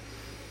Jesus.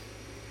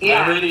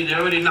 Yeah. They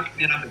already knocked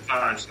me out of the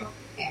car, so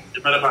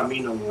it's not about me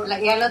no more.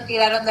 Ya lo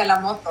tiraron de la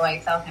moto, I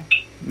tell him.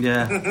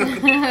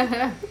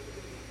 Yeah.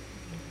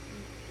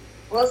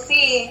 We'll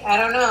see. I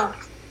don't know.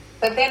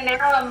 But then now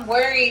I'm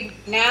worried.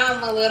 Now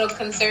I'm a little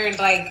concerned.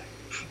 Like,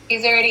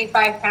 he's already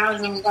 5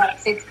 pounds and we got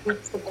 6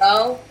 weeks to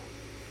go.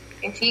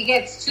 If he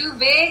gets too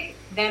big,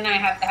 then I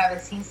have to have a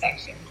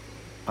C-section.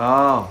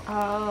 Oh.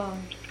 Oh.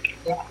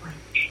 Yeah.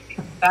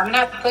 But I'm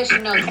not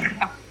pushing those.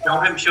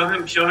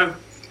 Show him.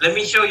 Let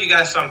me show you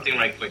guys something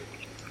right quick.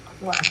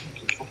 What?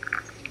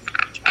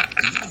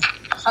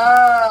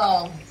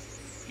 Oh.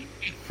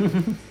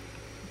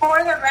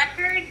 For the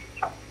record,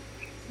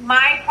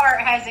 my part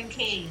hasn't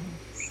came.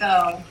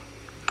 So.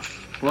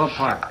 What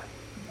part?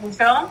 You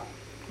show him?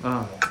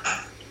 Oh.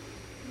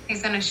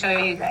 He's going to show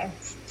you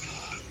guys.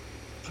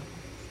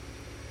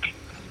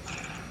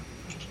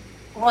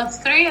 Well, it's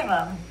 3 of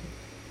them.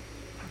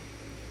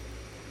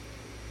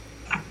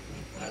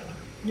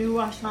 New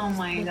Washington. Oh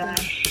my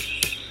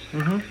gosh.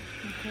 Mm-hmm.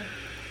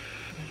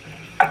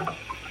 Okay.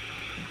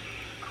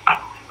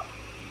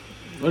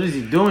 What is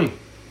he doing?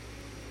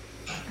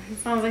 It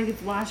sounds like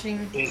it's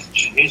washing.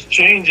 He's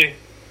changing.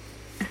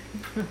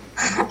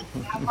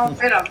 I'll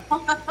fit him.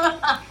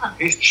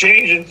 He's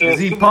changing to. Is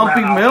he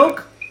pumping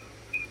milk?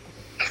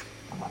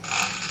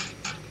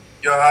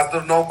 Yo, how's the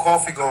no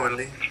coffee going,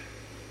 Lee?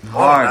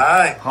 Hard.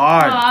 Nice.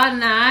 Hard. Oh,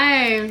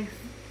 nice.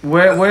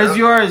 Where's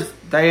yours,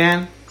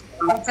 Diane?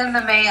 It's in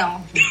the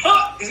mail.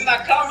 He's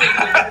not coming.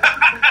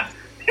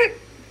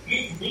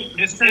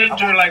 It's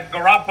injured like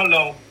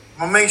Garoppolo.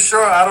 I'm gonna make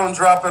sure I don't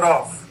drop it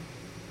off.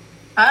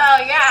 Oh,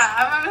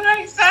 yeah. I'm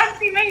like,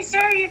 Santi, make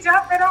sure you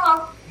drop it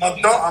off.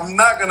 I'm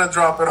not gonna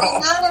drop it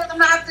off. Now I'm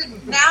gonna have to,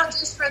 now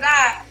just for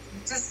that,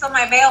 just so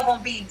my mail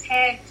won't be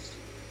tagged,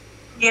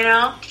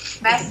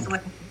 messed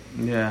with.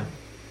 Yeah.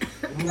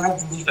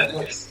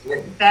 FedEx.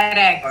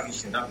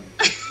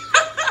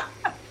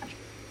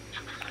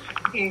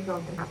 Here you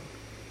go.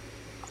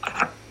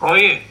 Oh,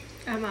 yeah.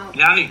 I'm out.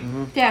 Yanni,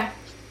 Yeah.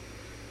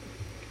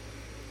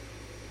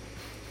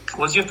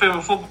 what's your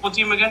favorite football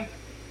team again?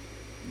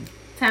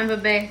 Tampa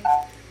Bay.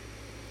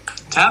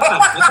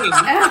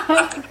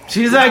 Tampa.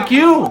 She's like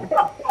you.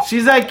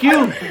 She's like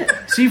you.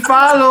 She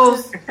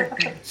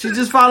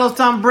just follows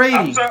Tom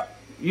Brady.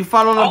 You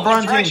follow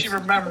LeBron Right, James. she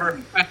remember.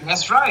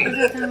 That's right.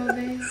 Tampa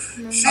Bay?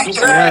 No.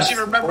 She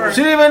remember.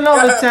 She didn't even know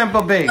it's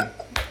Tampa Bay.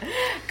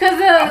 Because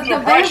the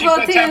surprised she baseball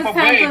said team is Tampa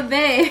Bay. Tampa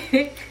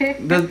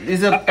Bay.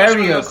 It's an I thought she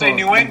area was gonna say called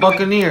New the England.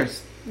 Buccaneers.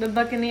 The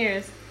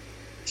Buccaneers.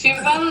 She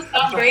follows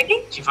Tom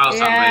Brady? She follows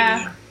Tom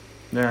Yeah.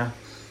 Brady. Yeah.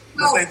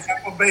 You say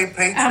Tampa Bay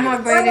Patriots. I'm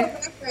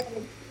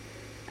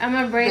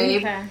a Brady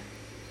Babe. fan.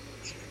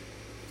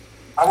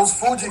 I was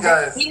fooled, you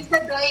guys. He's the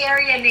Bay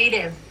Area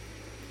native.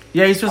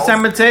 Yeah, he's from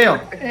San Mateo.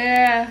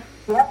 Yeah.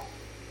 Yep.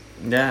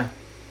 Yeah.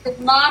 His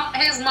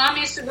mom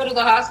used to go to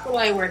the hospital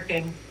I worked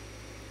in.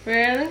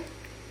 Really?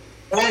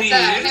 That's a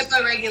yes.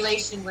 HIPAA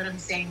regulation, what I'm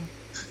saying.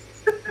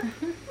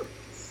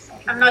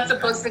 I'm not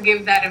supposed to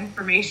give that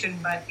information,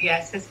 but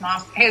yes, his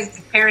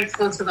parents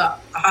go to the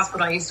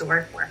hospital I used to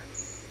work for.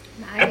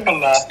 Nice.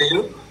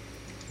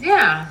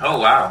 Yeah. Oh,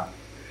 wow.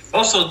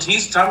 Also,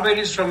 Tom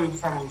Brady's from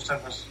San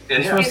Francisco.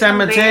 He's from San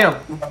Mateo.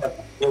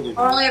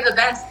 Only the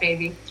best,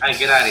 baby. I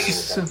get out of here.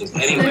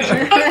 Anyway.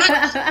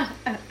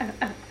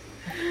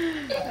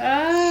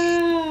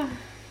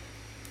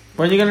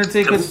 When you gonna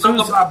take Can a we talk Susan?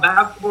 about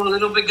basketball a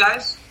little bit,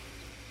 guys?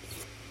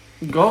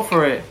 Go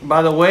for it.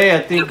 By the way, I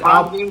think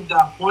LeBron James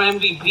got 4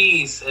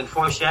 MVPs and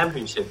 4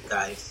 championships,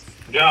 guys.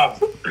 Yeah.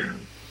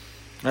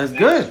 that's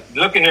good.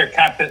 Look at here,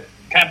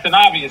 Captain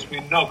Obvious. We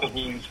know because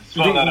we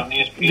saw that on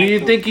ESPN. Do you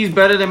think he's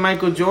better than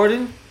Michael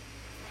Jordan?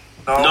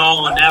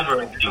 No,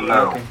 never.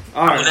 No. Okay. I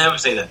All would right. never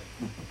say that.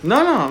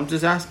 No, I'm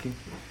just asking.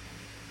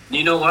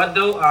 You know what,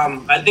 though?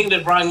 I think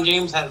LeBron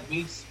James has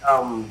reached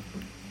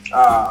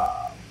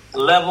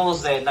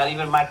levels that not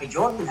even Michael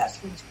Jordan has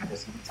reached.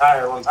 Because he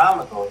retired a long time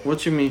ago.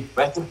 What you mean?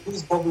 Rest in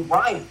peace, Kobe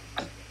Bryant.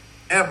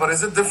 Yeah, but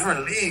it's a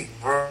different league,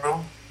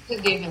 bro. It's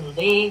a different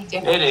league,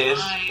 different It is.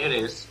 time. It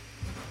is.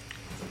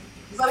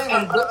 It's not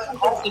even better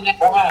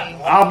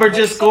than Albert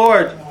just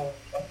scored.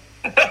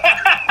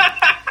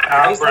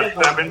 Albert,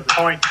 7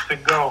 points to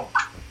go.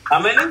 How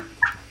many?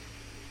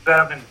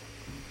 7.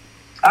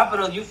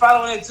 Albert, you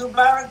following it too,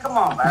 Byron? Come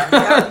on, Byron.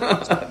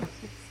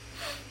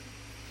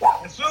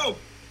 Jesús.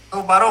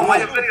 No, Barón, why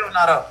your video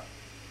not up?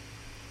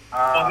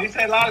 Dice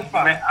el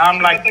alfa. I'm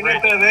like Fíjate Rich.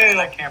 este dedo.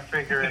 I can't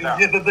figure it out.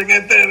 Fíjate en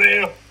este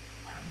dedo.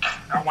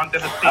 I wanted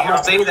to see I'm how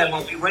gonna say that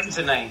when we win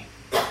tonight.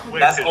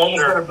 That's all the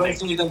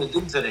celebration you're gonna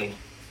do today.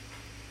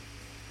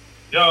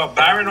 Yo,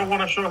 Byron don't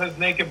want to show his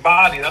naked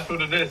body. That's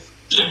what it is.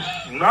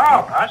 No,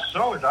 I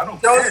saw it. I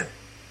don't Yo, care.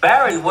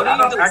 Baron, what are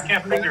you doing? I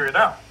can't figure it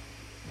out.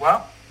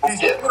 Well, he's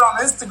put it on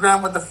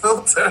Instagram with the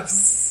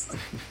filters.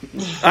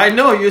 I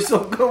know you're so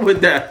good with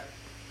that.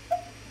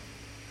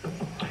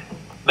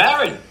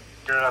 Baron,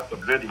 figure out the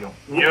video.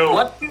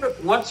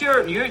 what's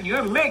your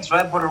you're mixed,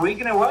 right? Puerto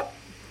Rican and what?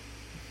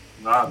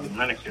 No,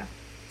 Dominican.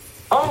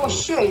 Oh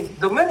shit,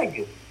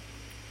 Dominican.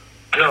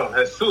 Yo,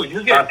 Jesus,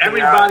 you get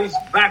everybody's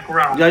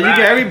background. Yeah, you back.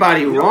 get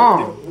everybody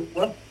wrong.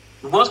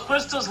 What's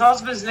Crystal's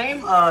husband's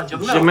name?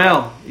 Jamel.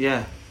 Jamel,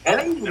 yeah.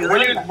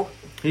 Yo,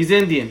 He's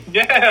Indian.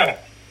 Yeah.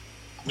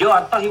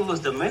 I thought he was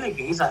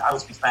Dominican. He's like, I don't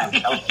speak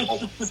Spanish.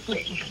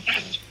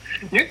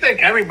 You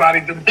think everybody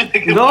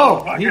Dominican?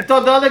 No, he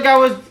thought the other guy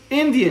was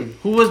Indian,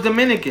 who was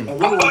Dominican. He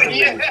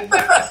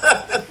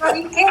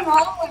came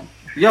home.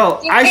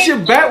 Yo, I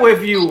should bet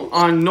with you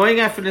on knowing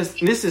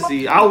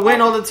ethnicity. I'll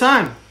win all the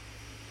time.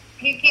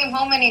 He came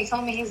home and he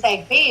told me, he's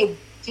like, babe,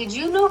 did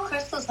you know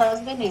Crystal's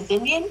husband is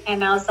Indian?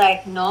 And I was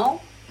like,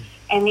 no.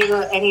 And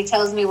he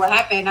tells me what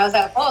happened. I was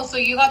like, oh, so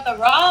you got the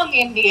wrong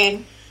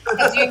Indian.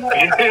 Because you know,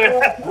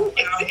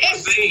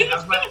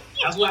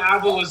 that's what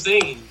Abba was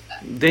saying.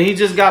 Then he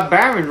just got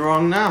Baron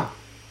wrong now.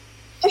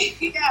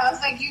 yeah, I was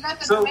like, you got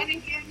the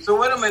Dominican. So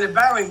wait a minute,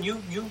 Baron,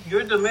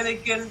 you're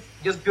Dominican,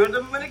 just pure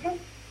Dominican?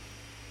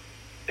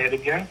 Say it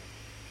again.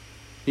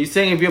 He's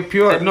saying if you're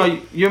pure,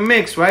 no, you're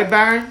mixed, right,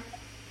 Baron?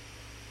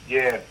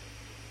 Yeah,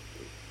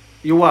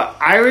 You what,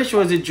 Irish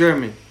or is it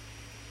German?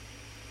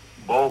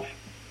 both.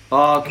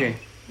 Oh, okay.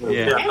 I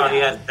Yeah. thought he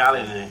had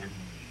Italian in him.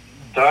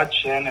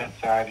 Dutch and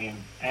Italian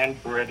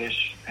and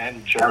British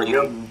and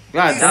German.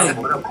 God damn.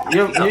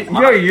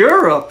 You're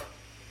Europe.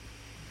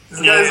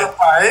 This guy's a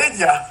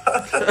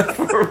paella.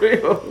 For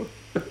real.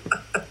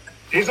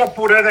 He's a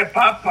puré de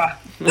papa.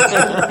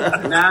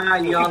 Nah,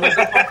 yo, he's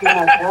a fucking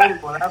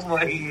homophobe. That's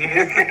what he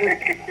is.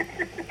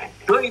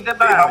 Tú dijiste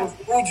That was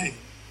Fuji.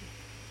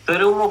 Tú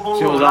eres homofóbico.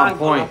 She was on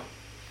point.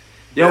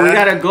 Yo, we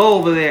gotta go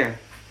over there.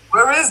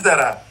 Where is that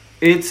at?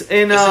 It's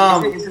in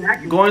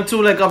going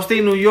to like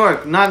upstate New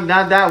York. Not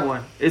that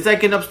one. It's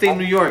like in upstate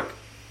New York.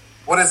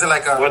 What is it,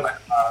 like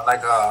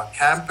a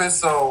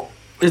campus or?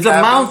 It's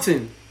a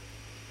mountain.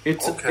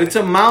 It's Okay. it's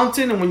a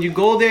mountain, and when you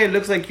go there, it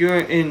looks like you're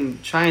in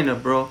China,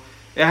 bro.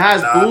 It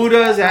has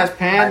Buddhas, it has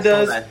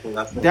pandas.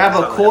 They have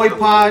a koi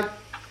pod.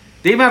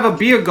 They even have a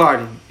beer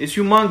garden. It's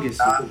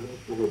humongous.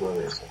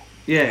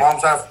 Yeah,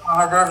 Mom's having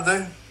her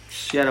birthday.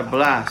 she had a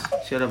blast.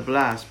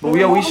 But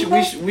yeah, we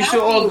should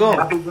all go.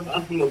 I'm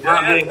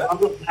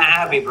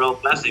happy, bro.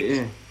 Blessings.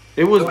 Yeah,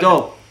 it was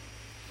dope.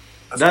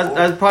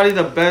 That's probably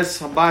the best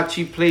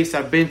hibachi place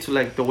I've been to.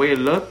 Like the way it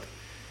looked,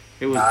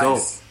 it was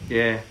dope.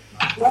 Yeah.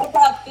 What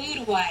about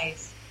food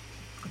wise?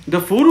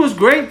 The food was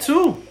great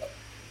too.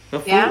 The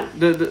food,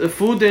 the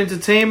food, the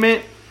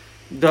entertainment,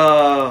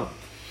 the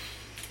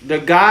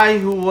guy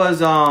who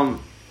was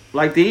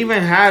like they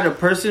even had a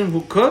person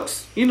who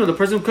cooks. You know, the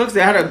person who cooks.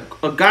 They had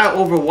a guy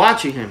over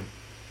watching him,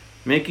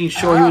 making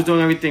sure he was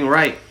doing everything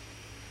right.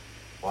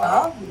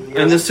 Wow.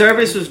 And the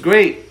service was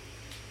great.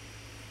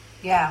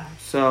 Yeah.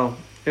 So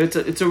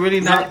it's a really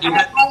nice.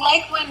 I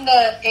like when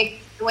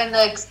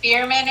the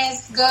experiment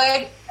is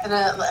good,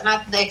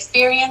 not the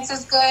experience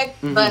is good,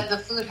 but the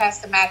food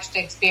has to match the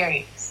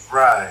experience.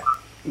 Right.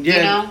 Yeah.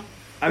 You know?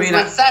 I mean,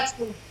 what sucks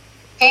is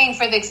paying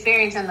for the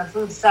experience and the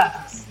food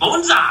sucks.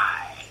 Bonsai.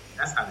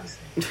 That's how they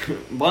say it.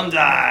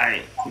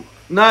 Bonsai.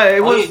 No,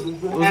 it was. They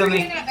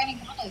didn't have any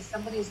honest.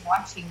 Somebody's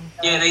watching.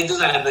 Yeah, they do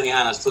that at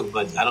Benianas too,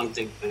 but I don't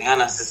think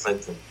Benianas is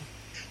like the.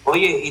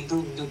 Oye, ¿y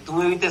tú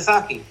bebiste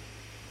sake?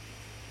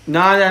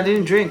 No, I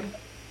didn't drink.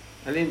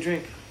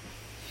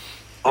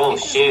 Oh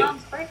It's his shit!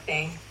 mom's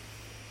birthday.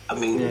 I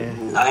mean,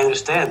 I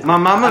understand. My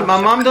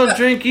mom don't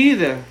drink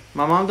either.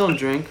 My mom don't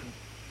drink.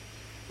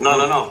 No.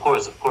 Of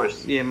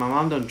course. Yeah, my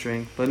mom don't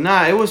drink. But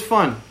nah, it was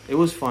fun.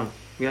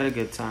 We had a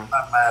good time.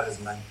 That matters,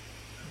 man.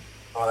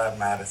 Oh, that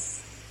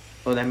matters.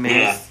 Oh, that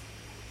man.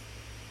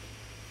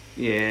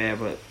 Yeah,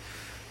 but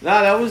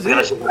nah, that was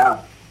it.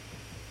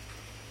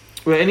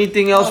 Well,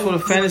 anything else for the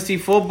fantasy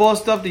football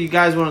stuff that you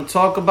guys want to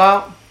talk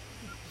about?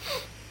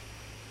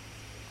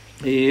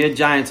 Yeah, your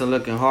Giants are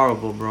looking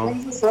horrible, bro.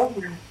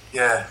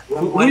 Yeah.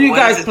 Who you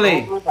guys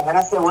play?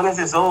 I said, when is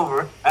this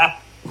over?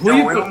 That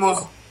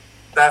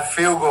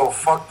field goal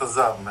fucked us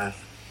up, man.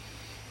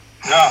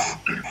 No,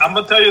 I'm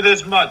gonna tell you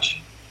this much.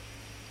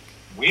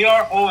 We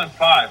are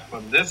 0-5,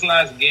 but this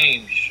last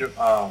game,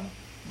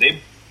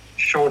 they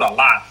showed a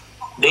lot.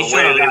 They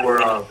showed a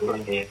lot.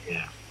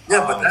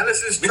 Yeah, but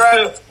Dallas is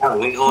trash.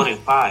 We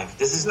 0-5.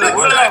 This is the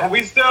worst.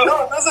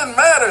 No, it doesn't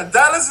matter.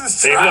 Dallas is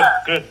They trash.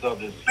 look good though.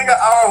 Nigga,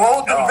 our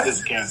whole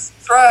division is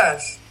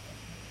trash.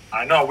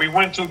 I know. We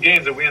win 2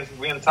 games and we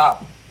in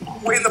top.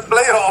 We in the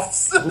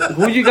playoffs.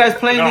 Who you guys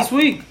playing this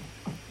week?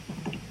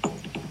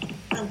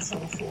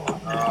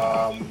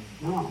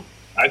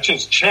 I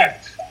just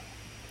checked.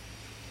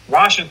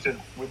 Washington.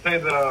 We play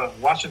the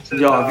Washington.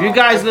 Yo, if you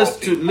guys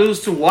lose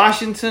to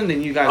Washington,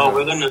 then you guys. Oh,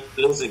 we're gonna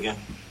lose again.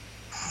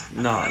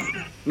 No,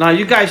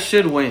 you guys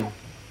should win.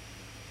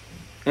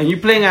 And you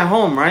playing at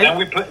home, right?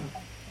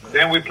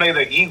 Then we play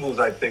the Eagles,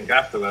 I think,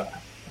 after that.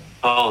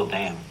 Oh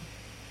damn!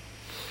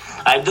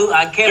 I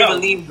can't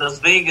believe Las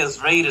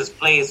Vegas Raiders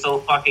played so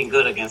fucking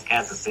good against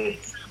Kansas City.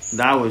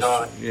 That was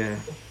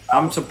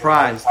I'm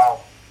surprised.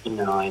 I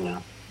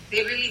know.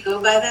 They really go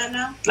by that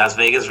now? Las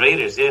Vegas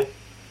Raiders, yeah.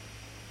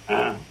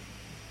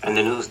 And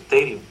the new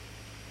stadium.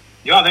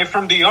 Yo, they're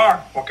from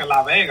DR, porque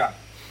La Vega.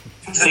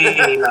 Sí,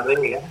 La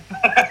Vega.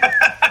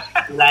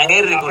 La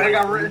R La con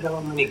Vega la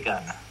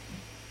Dominicana.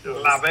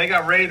 La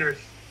Vega Raiders.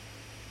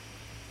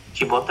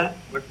 Chipotle?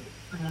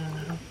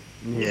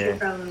 Yeah.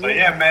 So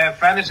yeah, man,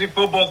 fantasy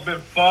football's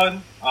been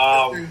fun.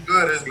 It's been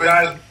good. It's been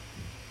guys,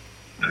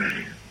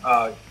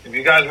 if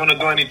you guys want to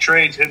do any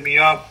trades, hit me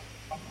up.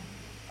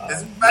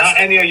 Not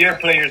any of your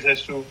players,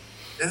 Jesus.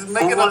 It's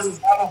making us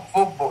follow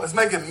football. It's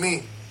making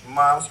me.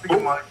 I'm speaking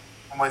for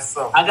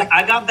myself.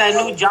 I got that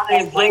new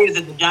Giant players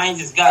that the Giants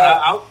just got. I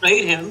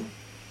outplayed him.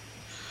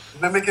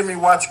 They're making me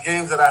watch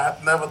games that I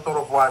have never thought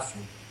of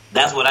watching.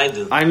 That's what I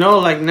do. I know,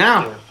 like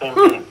now.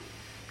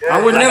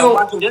 I would never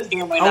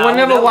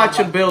watch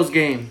a Bills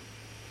game.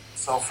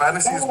 So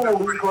fantasy is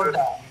pretty good.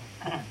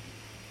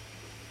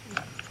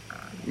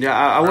 Yeah,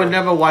 I would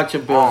never watch a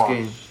Bills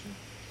game.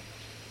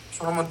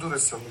 So I'm gonna do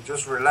this to me.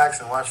 Just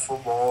relax and watch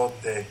football all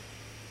day.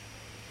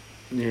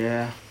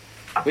 Yeah.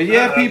 But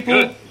yeah,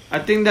 people, I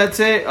think that's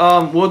it.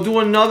 We'll do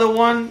another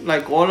one,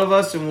 like all of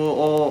us, and we'll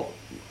all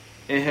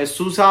in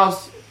Jesus'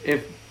 house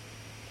if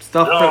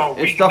stuff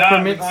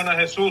permits. We're going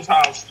to Jesus'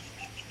 house.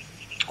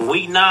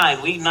 Week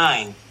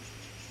 9.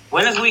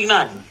 When is week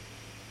 9?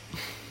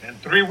 In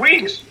 3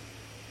 weeks.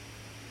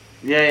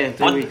 Yeah,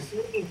 3 weeks.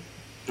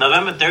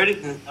 November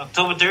 30th?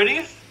 October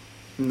 30th?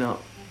 No.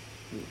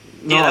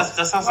 Yeah,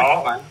 that sounds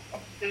like fun.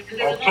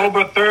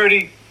 October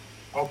 30.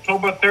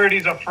 October 30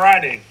 is a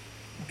Friday.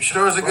 You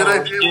sure it's a good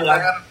idea with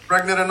Diana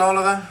pregnant and all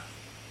of that?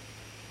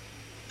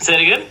 Say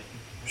it again?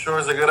 You sure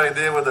it's a good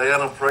idea with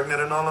Diana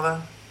pregnant and all of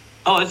that?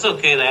 Oh, it's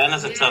okay.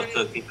 Diana's a tough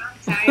cookie.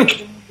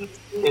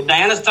 If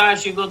Diana's tired,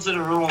 she go to the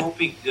room. We'll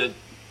be good.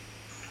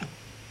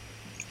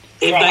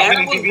 If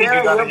Diana was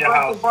there with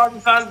birthday party,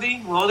 Santi,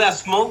 with all that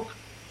smoke,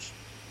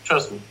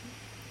 trust me.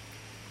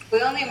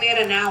 We only made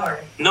an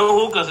hour. No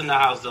hookahs in the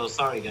house, though.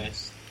 Sorry,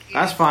 guys.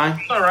 That's fine.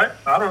 It's all right.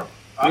 I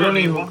don't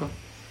need need hookah.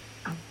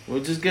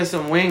 We'll just get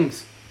some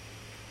wings.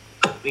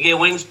 We get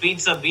wings,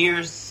 pizza,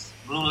 beers,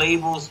 blue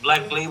labels,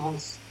 black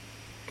labels.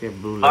 Okay,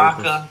 blue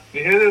vodka. labels.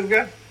 You hear this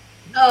guy?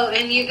 Oh,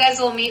 and you guys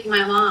will meet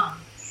my mom.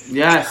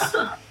 Yes.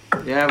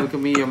 Yeah, we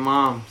can meet your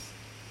moms.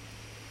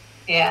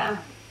 Yeah.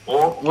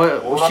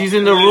 What? She's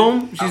in the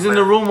room? She's in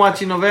the room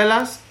watching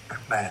novelas?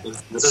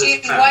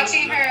 She's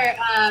watching her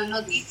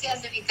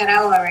Noticias de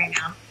Nicaragua right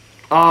now.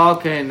 Oh,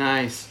 okay,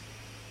 nice.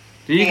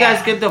 Did you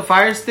guys get the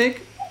Fire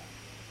Stick?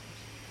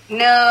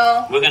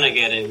 No. We're gonna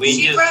get it.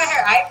 She brought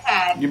her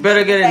iPad. You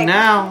better get it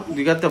now.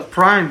 You got the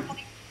Prime.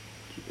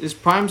 It's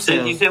Prime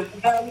sales.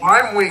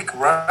 Prime week,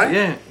 right?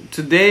 Yeah,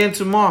 today and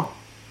tomorrow.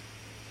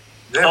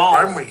 Yeah,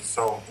 Prime week.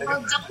 So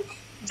well,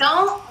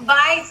 don't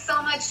buy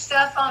so much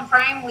stuff on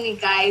Prime Week,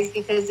 guys,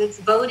 because it's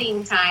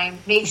voting time.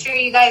 Make sure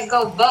you guys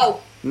go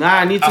vote. Nah,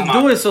 I need to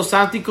do it so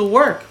Santi could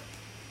work.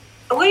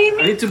 What do you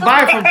mean? I need to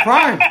buy it from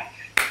Prime.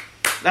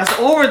 That's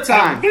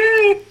overtime.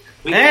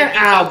 And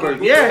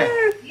Albert, yeah.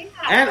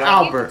 And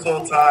Albert.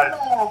 So tired.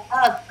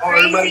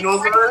 Everybody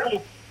knows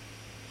that?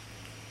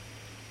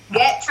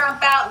 Get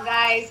Trump out,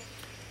 guys.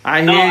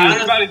 I hear you.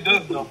 Everybody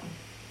does though.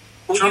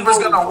 Trump is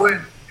gonna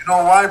win. You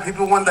know why?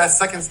 People want that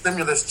second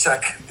stimulus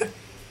check.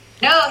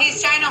 No,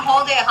 he's trying to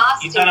hold it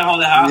hostage. He's trying to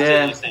hold it hostage.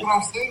 Yeah. That's what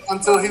I'm saying.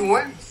 Until he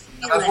wins.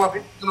 That's why people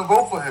are gonna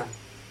vote for him.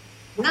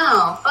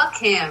 No, fuck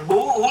him.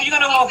 Who you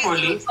gonna vote for,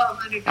 Lee?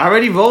 I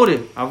already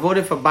voted. I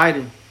voted for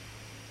Biden.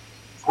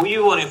 Who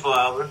you voting for,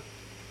 Albert?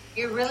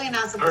 You're really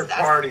not supposed Third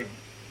to. party.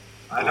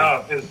 I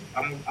know.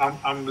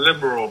 I'm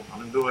liberal.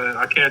 I'm doing it.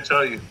 I can't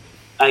tell you.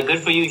 Alright, good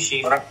for you,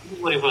 Chief.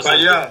 But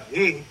yeah,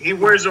 he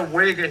wears a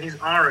wig and he's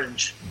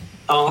orange.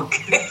 Oh,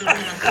 okay.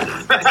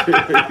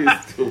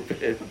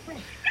 Stupid.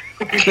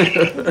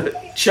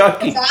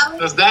 Chucky.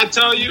 Does that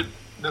tell you?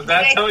 Does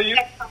that tell you?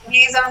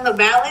 He's on the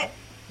ballot.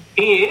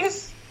 He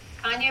is.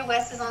 Kanye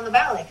West is on the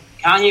ballot.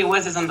 Kanye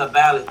West is on the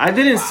ballot. I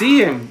didn't see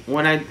him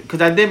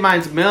because I did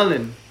mine's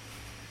mail-in.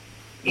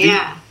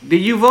 Yeah.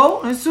 Did you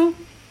vote, Jesus?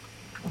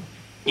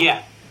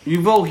 Yeah.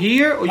 You vote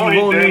here or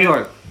you vote in New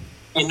York?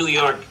 In New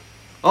York.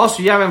 Oh,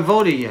 so you haven't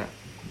voted yet?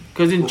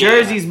 Because in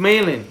Jersey's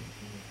mail-in.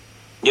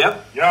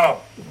 Yep.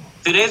 Yo.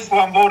 Today's who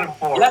I'm voting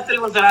for. Yesterday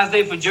was the last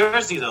day for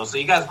Jersey, though, so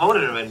you guys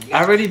voted already.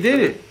 I already did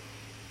it.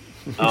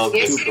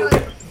 Okay.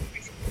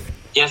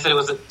 Yesterday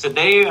was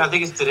today. I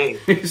think it's today.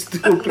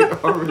 Stupid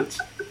orange.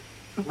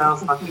 No,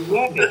 fucking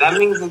yeah.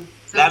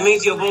 That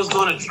means your vote's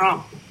going to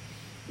Trump.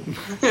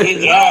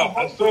 Yeah,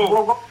 that's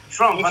true.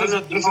 Trump.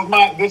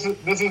 This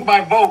is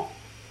my vote.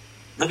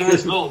 Look at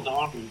this vote, the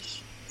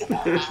orange.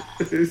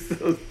 It's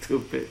so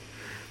stupid.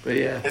 But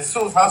yeah.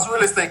 Jesus, how's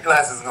real estate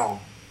classes going?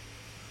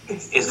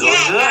 It's going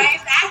good.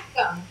 Guys, ask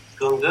them. It's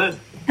going good.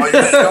 Are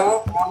you sure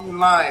or are you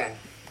lying?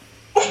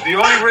 The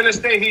only real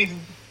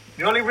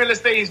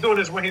estate he's doing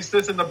is when he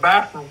sits in the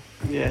bathroom.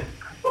 Yeah.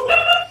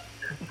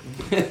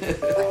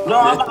 No,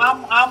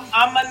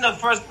 I'm in the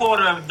first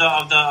quarter of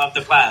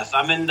the class.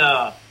 I'm in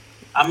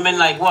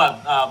like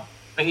what?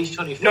 Page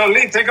 24. Yo,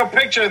 Lee, take a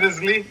picture of this,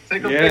 Lee.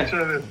 Take a picture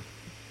of this.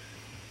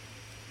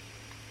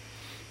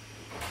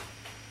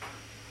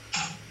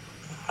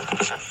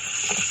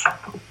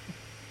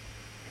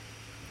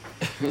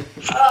 Good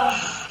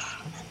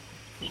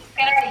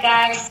night,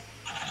 guys.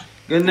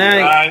 Good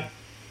night.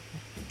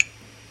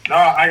 No,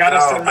 I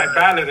gotta send my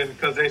ballot in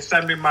because they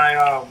sent me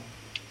my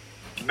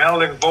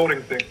mail-in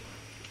voting thing.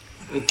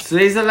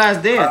 Today's the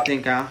last day, I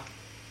think, Al.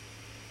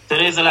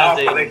 Today's the last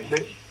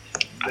day.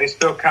 They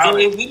still count. So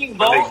if you didn't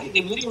vote, if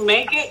you didn't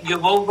make it, your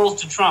vote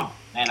goes to Trump.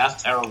 Man,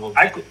 that's terrible.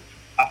 I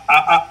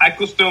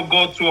could still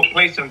go to a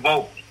place and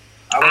vote.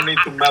 I don't need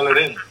to mail it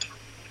in.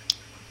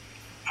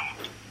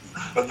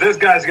 But this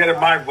guy's getting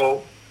my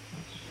vote.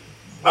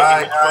 All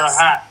right, For a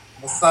hat.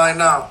 Let's sign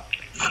out.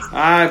 All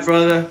right,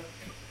 brother.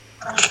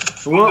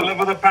 We'll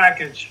deliver the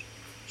package.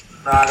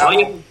 Nah, I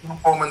got my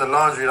home in the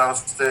laundry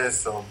downstairs,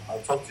 so I'll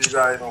talk to you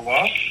guys.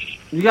 What?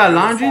 You got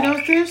laundry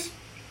downstairs?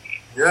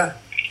 Yeah.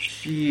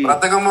 Shit. But I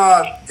think I'm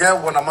gonna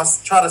get one. I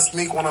must try to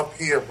sneak one up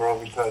here, bro,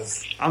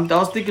 because I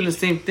was thinking the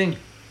same thing.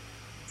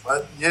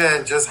 But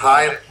yeah, just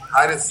hide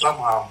it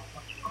somehow.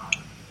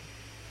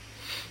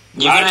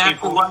 You're gonna have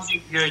to wash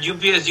your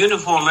UPS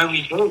uniform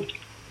every day.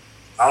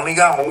 I only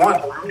got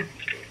one.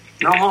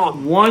 No,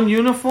 one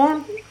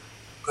uniform?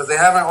 Because they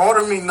haven't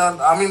ordered me none.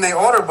 I mean, they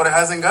ordered, but it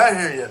hasn't got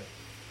here yet.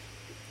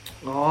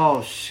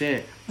 Oh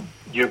shit!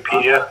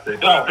 UPS.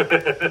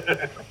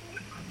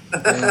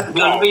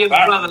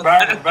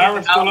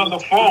 Barrett's still on the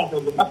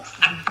phone.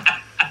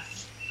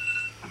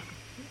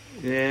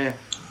 Yeah.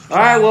 All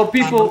right, well,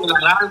 people,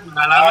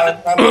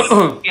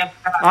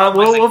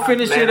 we'll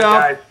finish it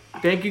up.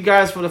 Thank you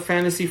guys for the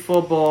fantasy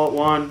football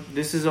one.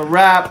 This is a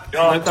wrap.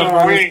 Yo,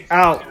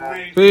 Out.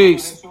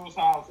 Peace.